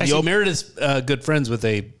 7 feet. Actually, Meredith's good friends with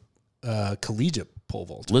a collegiate pole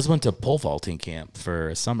vault. Liz went to pole vaulting camp for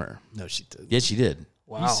a summer. No, she did. Yes, she did.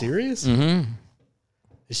 Wow. Are you serious? Mm-hmm.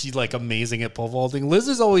 Is she like amazing at pole vaulting? Liz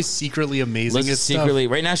is always secretly amazing Liz at is secretly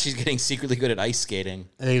right now. She's getting secretly good at ice skating.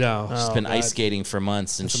 I know. She's been ice skating for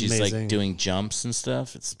months, and That's she's amazing. like doing jumps and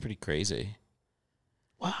stuff. It's pretty crazy.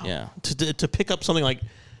 Wow. Yeah. To pick up something like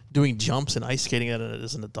doing jumps and ice skating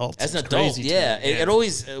as an adult. As an adult, yeah. It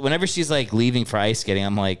always, whenever she's like leaving for ice skating,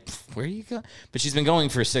 I'm like, where are you going? But she's been going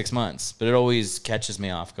for 6 months, but it always catches me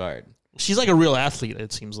off guard. She's like a real athlete,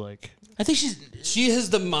 it seems like. I think she has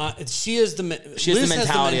the mentality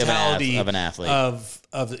of an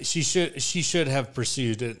athlete. She should have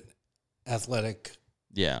pursued an athletic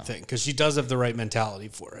thing because she does have the right mentality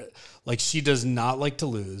for it. Like she does not like to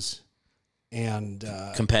lose. And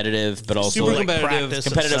competitive, but also super like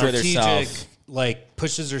competitive with herself. Like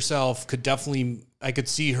pushes herself. I could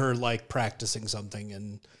see her like practicing something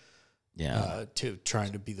and to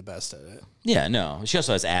trying to be the best at it. Yeah, no. She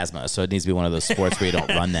also has asthma, so it needs to be one of those sports where you don't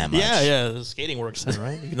run that much. Yeah. Skating works then,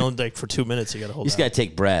 right? You know, like for 2 minutes, you got to hold. You just got to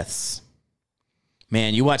take breaths.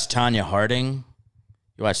 Man, you watch Tanya Harding.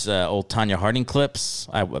 You watch the old Tanya Harding clips.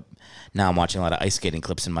 Now I'm watching a lot of ice skating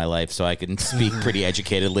clips in my life, so I can speak pretty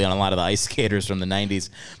educatedly on a lot of the ice skaters from the 90s.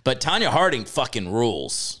 But Tanya Harding fucking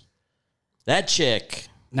rules. That chick.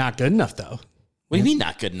 Not good enough, though. What do you mean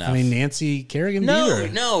not good enough? I mean, Nancy Kerrigan beat her.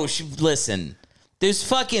 No. Listen, there's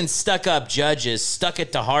fucking stuck-up judges stuck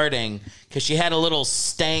it to Harding because she had a little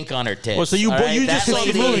stank on her tits. Well, so you just saw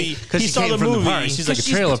the movie. Because she saw the movie. She's like a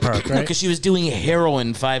trailer park, right? Because she was doing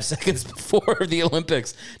heroin 5 seconds before the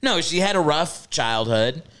Olympics. No, she had a rough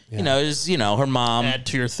childhood. Yeah. You know, her mom. Add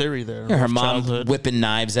to your theory there. Her mom whipping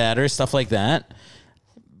knives at her, stuff like that.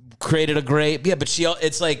 Created a great, but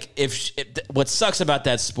it's like what sucks about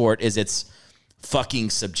that sport is it's fucking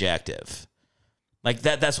subjective. Like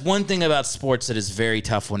that's one thing about sports that is very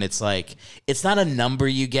tough when it's like, it's not a number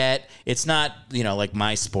you get. It's not, like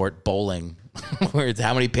my sport, bowling, where it's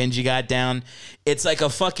how many pins you got down. It's like a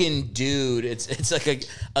fucking dude. It's like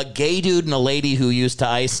a gay dude and a lady who used to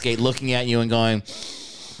ice skate looking at you and going,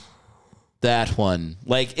 that one.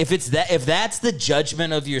 Like if that's the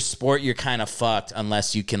judgment of your sport, you're kind of fucked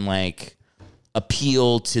unless you can like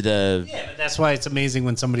appeal to the. Yeah, but that's why it's amazing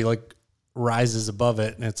when somebody like rises above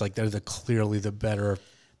it and it's like they're clearly the better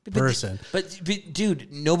person. But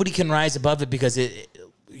dude, nobody can rise above it because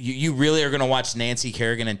you really are going to watch Nancy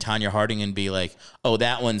Kerrigan and Tanya Harding and be like, oh,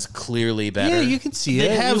 that one's clearly better. Yeah, you can see it.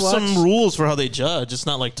 They have some rules for how they judge. It's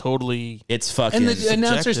not like totally. It's fucking. And the subjective.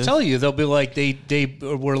 announcers tell you, they'll be like, they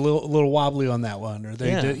were a little wobbly on that one, or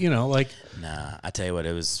they did, like. Nah, I tell you what,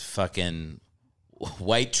 it was fucking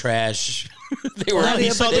white trash.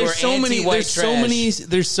 There's so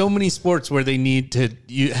many sports where they need to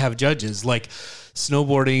have judges, like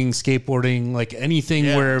snowboarding, skateboarding, like anything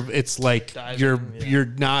where it's like diving, you're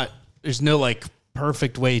not. There's no like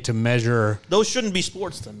perfect way to measure. Those shouldn't be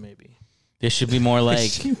sports, then maybe. This should be more like.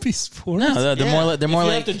 It shouldn't be sports. No, they're more. They're more if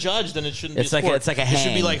you like. have to judge, then it shouldn't be. It's like it's like a hang. It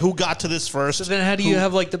should be like who got to this first. So then, how do you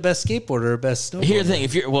have like the best skateboarder or best snowboarder? Here's the thing: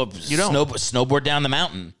 if you don't snowboard down the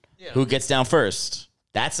mountain, who gets down first?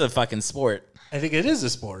 That's a fucking sport. I think it is a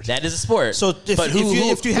sport. That is a sport. So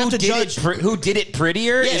if you have to judge who did it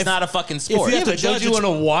prettier is not a fucking sport. If you have to judge, you want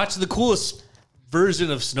to watch the coolest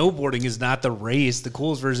version of snowboarding is not the race. The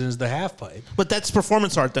coolest version is the half pipe. But that's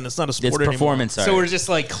performance art. Then it's not a sport anymore. It's performance art. So we're just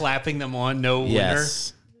like clapping them on. No winner.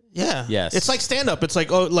 Yeah. Yes. It's like stand up. It's like,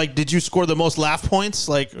 did you score the most laugh points?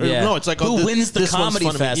 Like, no, it's like, who wins the comedy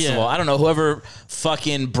festival? Yeah. I don't know. Whoever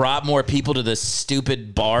fucking brought more people to the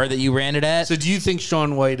stupid bar that you ran it at. So do you think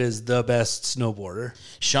Shaun White is the best snowboarder?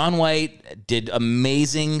 Shaun White did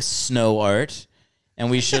amazing snow art,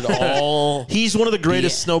 and we should all. He's one of the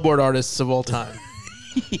greatest snowboard artists of all time.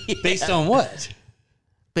 Based on what?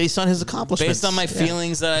 Based on his accomplishments. Based on my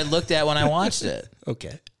feelings that I looked at when I watched it.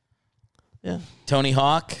 Okay. Yeah. Tony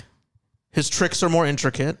Hawk. His tricks are more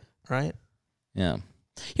intricate, right? Yeah.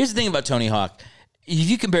 Here's the thing about Tony Hawk. If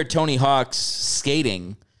you compare Tony Hawk's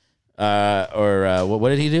skating, what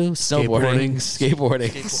did he do? Snowboarding,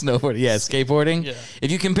 snowboarding. Yeah, skateboarding. Yeah.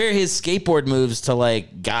 If you compare his skateboard moves to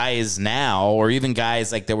like guys now, or even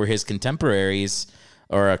guys like that were his contemporaries,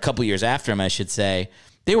 or a couple years after him, I should say,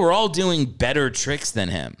 they were all doing better tricks than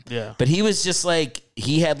him. Yeah. But he was just like,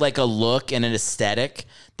 he had like a look and an aesthetic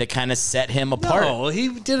that kind of set him apart. No, he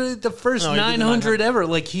did it the first 900 ever.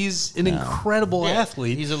 Like, he's an incredible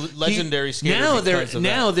athlete. He's a legendary skater.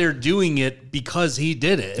 Now they're doing it because he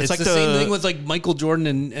did it. It's like the same thing with like Michael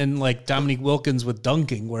Jordan and like Dominique Wilkins with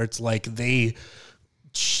dunking, where it's like they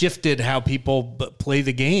shifted how people play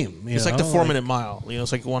the game. It's like the 4-minute mile.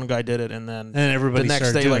 It's like one guy did it, and then everybody the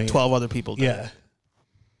next day, like 12 other people did it.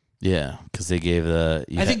 Yeah, because they gave the...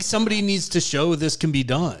 I think somebody needs to show this can be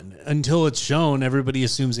done. Until it's shown, everybody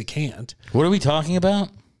assumes it can't. What are we talking about?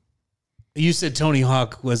 You said Tony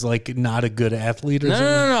Hawk was like not a good athlete or something?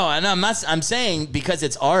 No. And I'm saying because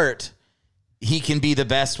it's art, he can be the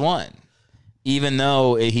best one, even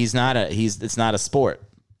though it's not a sport.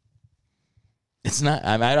 It's not.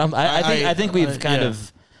 I think we've kind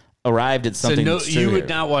of arrived at something. So you would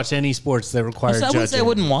not watch any sports that require judging. I would say I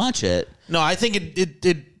wouldn't watch it. No, I think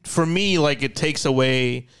it for me, like, it takes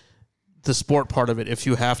away the sport part of it if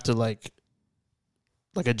you have to like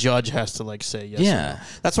a judge has to like say yes. Yeah,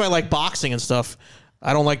 that's why I like boxing and stuff.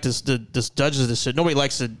 I don't like this judge's decision. Nobody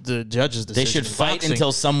likes the judge's decision. They should fight boxing,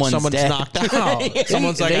 until someone's dead. knocked out.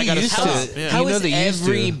 Someone's like, I got to stop. How is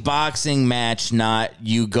every boxing match not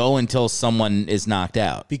you go until someone is knocked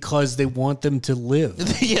out? Because they want them to live.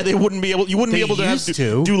 Yeah, they wouldn't be able. You wouldn't be able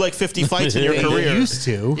to do like 50 fights in your career. They used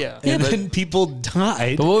to. Yeah, and then people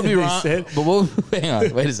died. But what would be wrong? Hang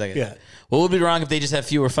on, wait a second. Yeah. What would be wrong if they just have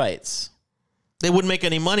fewer fights? They wouldn't make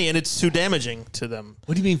any money, and it's too damaging to them.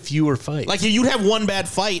 What do you mean fewer fights? Like, you'd have one bad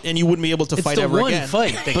fight, and you wouldn't be able to fight ever again. It's the one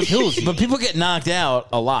fight that kills you. But people get knocked out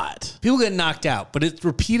a lot. People get knocked out, but it's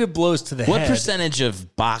repeated blows to the head. What percentage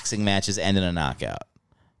of boxing matches end in a knockout?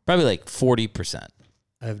 Probably like 40%.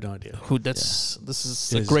 I have no idea. This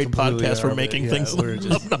is a great podcast for making things. We're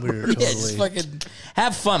totally... just fucking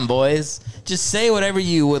have fun, boys. Just say whatever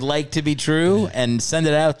you would like to be true and send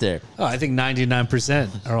it out there. Oh, I think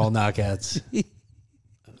 99% are all knockouts.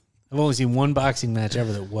 I've only seen one boxing match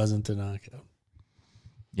ever that wasn't a knockout.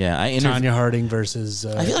 Yeah, Tanya Harding versus.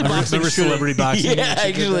 I feel like boxing celebrity boxing. Yeah,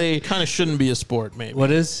 actually, kind of shouldn't be a sport. Maybe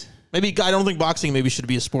what is? Maybe I don't think boxing maybe should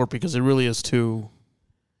be a sport because it really is too.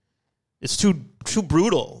 It's too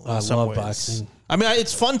brutal. I love boxing. I mean,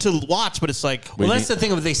 it's fun to watch, but it's like... Well, that's the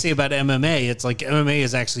thing what they say about MMA. It's like MMA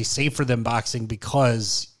is actually safer than boxing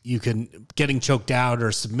because you can... Getting choked out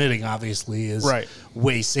or submitting, obviously, is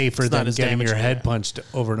way safer than getting your head punched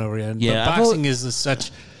over and over again. Yeah, but boxing is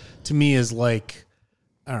such... To me, is like...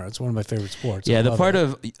 I don't know. It's one of my favorite sports. Yeah, the part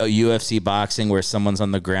of UFC boxing where someone's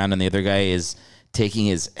on the ground and the other guy is... taking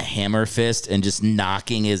his hammer fist and just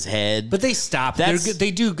knocking his head. But they stop. They're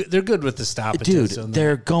good with the stoppages. Dude,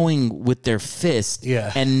 they're going with their fist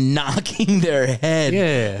and knocking their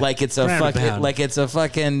head like it's a fucking like it's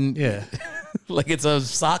a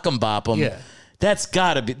sock 'em bop 'em. Yeah. That's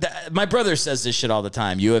gotta be. My brother says this shit all the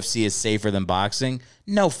time. UFC is safer than boxing.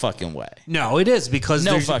 No fucking way. No, it is because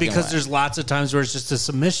there's lots of times where it's just a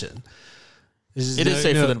submission. It is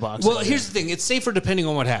safer than boxing. Well, here's the thing. It's safer depending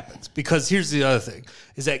on what happens. Because here's the other thing.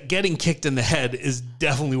 Is that getting kicked in the head is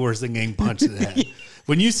definitely worse than getting punched in the head.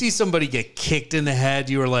 When you see somebody get kicked in the head,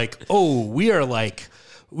 you are like, oh, we are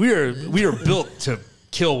built to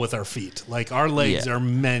kill with our feet. Like, our legs are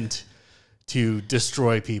meant to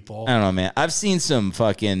destroy people. I don't know, man. I've seen some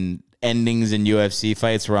fucking endings in UFC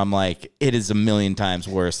fights where I'm like, it is a million times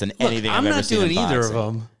worse than anything I've ever seen in boxing. I'm not doing either of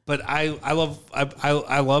them. But I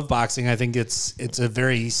love boxing. I think it's a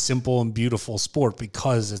very simple and beautiful sport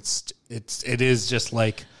because it is just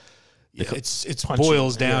like it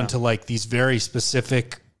boils down to like these very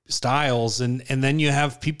specific styles and then you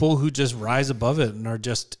have people who just rise above it and are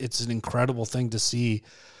just it's an incredible thing to see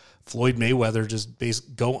Floyd Mayweather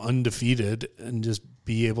just go undefeated and just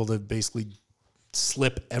be able to basically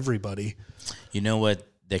slip everybody. You know what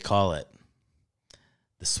they call it?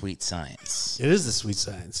 The sweet science. It is the sweet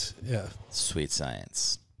science. Yeah. Sweet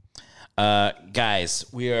science. Guys,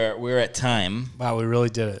 we're at time. Wow, we really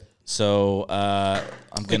did it. So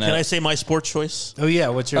I'm gonna. Can I say my sport choice? Oh yeah,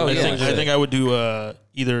 what's your? I think I would do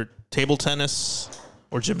either table tennis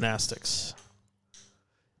or gymnastics.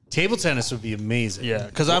 Table tennis would be amazing. Yeah,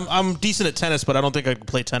 because I'm decent at tennis, but I don't think I could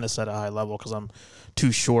play tennis at a high level because I'm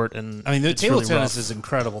too short. And I mean, the table really tennis rough. is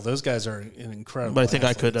incredible. Those guys are incredible. But I think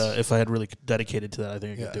athletes. I could, if I had really dedicated to that, I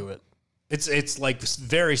think I could do it. It's like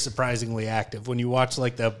very surprisingly active when you watch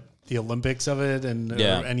like the the Olympics of it and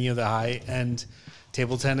or any of the high end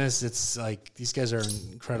table tennis, it's like these guys are in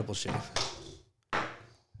incredible shape.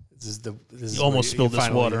 This is you almost spilled this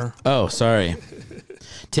water. Oh, sorry.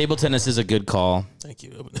 Table tennis is a good call. Thank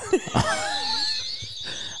you.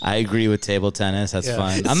 I agree with table tennis. That's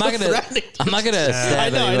fine. I'm not gonna. I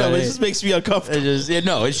know. It just makes me uncomfortable.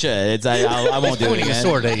 It should. I won't do it Pointing a again.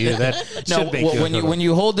 sword at you. That No, should make when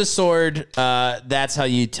you hold the sword, that's how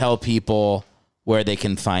you tell people where they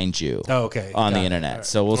can find you. Oh, okay. On the internet. Right.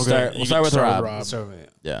 So we'll start with Rob.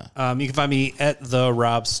 Yeah. You can find me at the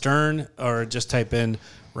Rob Stern, or just type in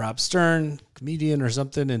Rob Stern, comedian or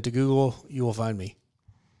something into Google. You will find me.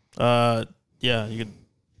 Yeah, you can.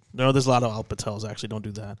 No, there's a lot of Aalap Patels. Actually, don't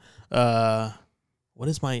do that. What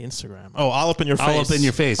is my Instagram? Oh, Aalap in your face. Aalap in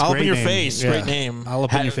your face. Aalap Great in your name. face. Great name.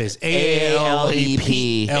 Aalap in your face.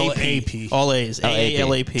 AALAP. LAP. All A's.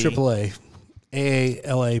 AALAP. Triple A.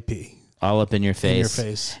 AALAP. All up in your face. In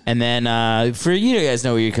your face. And then for you guys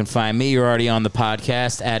know where you can find me. You're already on the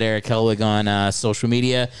podcast at Eric Helwig on social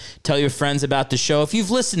media. Tell your friends about the show. If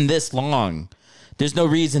you've listened this long, there's no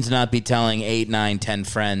reason to not be telling 8, 9, 10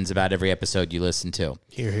 friends about every episode you listen to.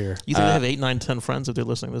 Here. You think they have 8, 9, 10 friends if they're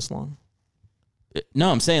listening this long?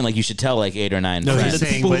 No, I'm saying like you should tell like 8 or 9 friends. No, he's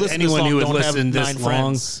saying but anyone who would listen this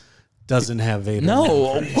long doesn't have 8 or 9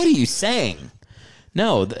 friends. What are you saying?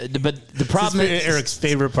 No, but the problem is Eric's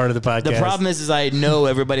favorite part of the podcast. The problem is I know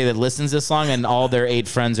everybody that listens this long, and all their 8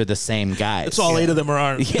 friends are the same guys. It's all 8 of them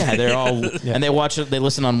are. Yeah, they're all, and they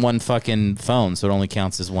listen on one fucking phone, so it only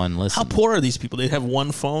counts as one listen. How poor are these people? They have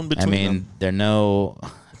one phone between them. They're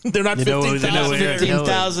not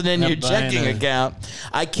 15,000 in your checking account.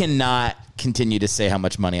 I cannot continue to say how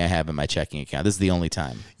much money I have in my checking account. This is the only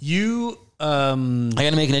time. I got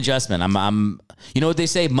to make an adjustment. You know what they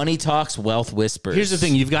say? Money talks, wealth whispers. Here's the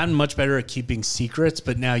thing. You've gotten much better at keeping secrets,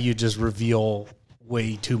 but now you just reveal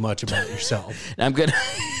way too much about yourself. I'm good.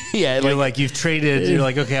 Yeah. You're like you've traded. You're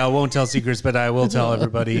like, okay, I won't tell secrets, but I will tell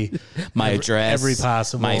everybody my address, every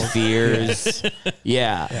possible. My fears.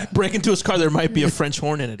 Yeah. Break into his car. There might be a French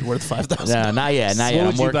horn in it worth $5,000. No, not yet. What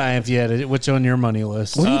would you buy if you had it? What's on your money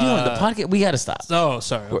list? What are you doing? The podcast? We got to stop. Oh,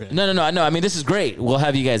 sorry. Okay. No. I mean, this is great. We'll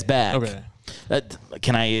have you guys back. Okay.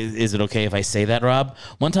 Is it okay if I say that, Rob?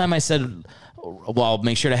 One time I said, well, I'll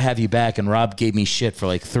make sure to have you back, and Rob gave me shit for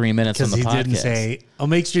like 3 minutes on the podcast. Because he didn't say, I'll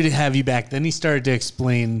make sure to have you back. Then he started to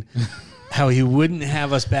explain how he wouldn't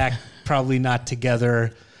have us back, probably not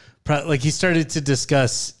together. Like he started to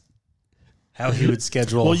discuss how he would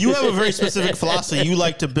schedule. Well, you have a very specific philosophy. You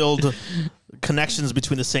like to build connections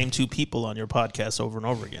between the same two people on your podcast over and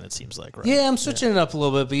over again, it seems like, right? Yeah, I'm switching it up a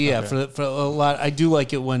little bit, but yeah, for a lot, I do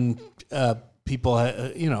like it when people, I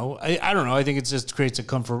don't know, I think it just creates a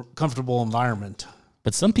comfortable environment.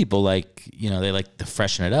 But some people they like to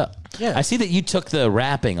freshen it up. Yeah. I see that you took the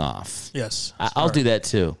wrapping off. Yes. I'll do that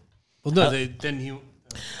too. Well, no, then you...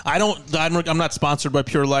 I'm not sponsored by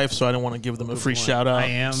Pure Life, so I don't want to give them a free shout out. I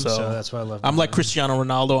am, so that's why I love. I'm like Cristiano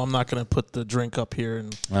Ronaldo. I'm not going to put the drink up here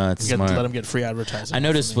and let them get free advertising. I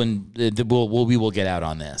noticed when we will get out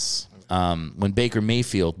on this. When Baker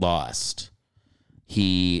Mayfield lost,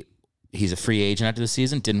 he's a free agent after the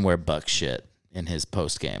season. Didn't wear Buck shit in his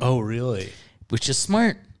post game. Oh, really? Which is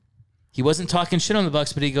smart. He wasn't talking shit on the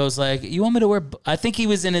Bucks, but he goes like, "You want me to wear?" I think he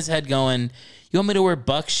was in his head going, "You want me to wear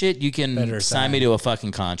Buck shit? You can sign me to a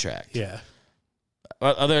fucking contract." Yeah.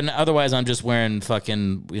 Otherwise, I'm just wearing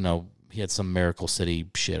fucking. He had some Miracle City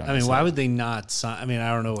shit on. I mean, why would they not sign? I mean,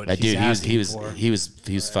 I don't know what he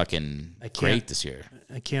was fucking great this year.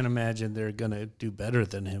 I can't imagine they're gonna do better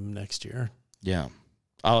than him next year. Yeah.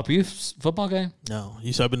 Aalap, are you a football guy? No,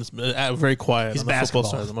 I've been very quiet. He's on the basketball.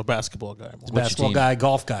 football side. I'm a basketball guy. Basketball guy,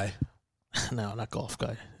 golf guy. No, not golf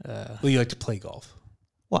guy. Well, you like to play golf.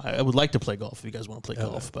 Well, I would like to play golf if you guys want to play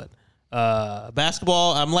golf, but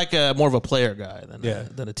basketball, I'm like more of a player guy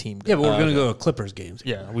than a team guy. Yeah, but we're going to go to Clippers games.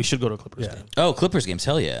 Yeah, we should go to a Clippers game. Oh, Clippers games.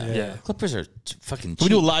 Hell yeah. Yeah. Clippers are fucking cheap. Can we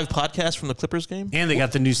do a live podcast from the Clippers game? And they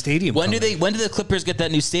got the new stadium. When do the Clippers get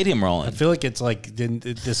that new stadium rolling? I feel like it's like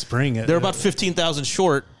this spring. They're about 15,000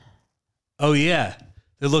 short. Oh, yeah.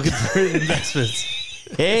 They're looking for investments.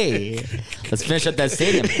 Hey, let's finish up that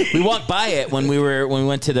stadium. We walked by it when we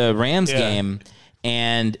went to the Rams game,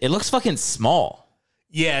 and it looks fucking small.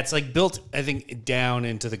 Yeah, it's like built, I think, down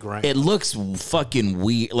into the ground. It looks fucking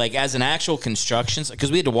weird, like as an actual construction,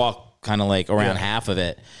 because we had to walk kind of like around half of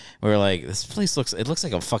it. We were like, this place looks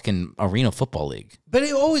like a fucking arena football league. But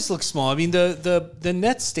it always looks small. I mean, the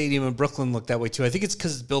Nets stadium in Brooklyn looked that way too. I think it's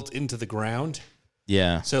because it's built into the ground.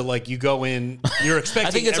 Yeah. So, like, you go in, you're expecting.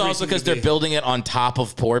 I think it's also because they're building it on top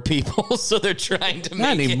of poor people, so they're trying to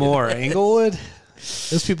not make anymore. Englewood,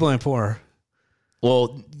 those people ain't poor.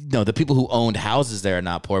 Well, no, the people who owned houses there are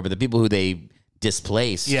not poor, but the people who they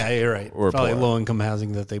displaced. Yeah, you're right. Probably low income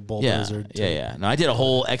housing that they bulldozed. Yeah. No, I did a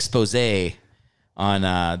whole expose on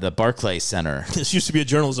the Barclays Center. This used to be a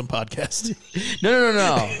journalism podcast.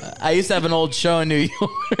 No. I used to have an old show in New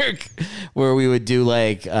York where we would do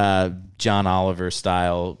like John Oliver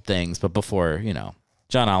style things, but before,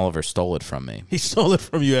 John Oliver stole it from me. He stole it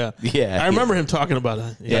from you, yeah. I remember him talking about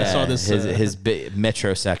it. Yeah, I saw this. His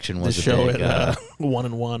Metro section was the show at 1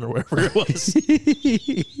 and 1 or wherever it was.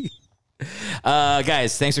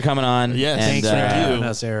 Guys, thanks for coming on. Yes, thanks for having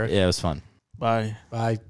us, Eric. Yeah, it was fun. Bye. Bye.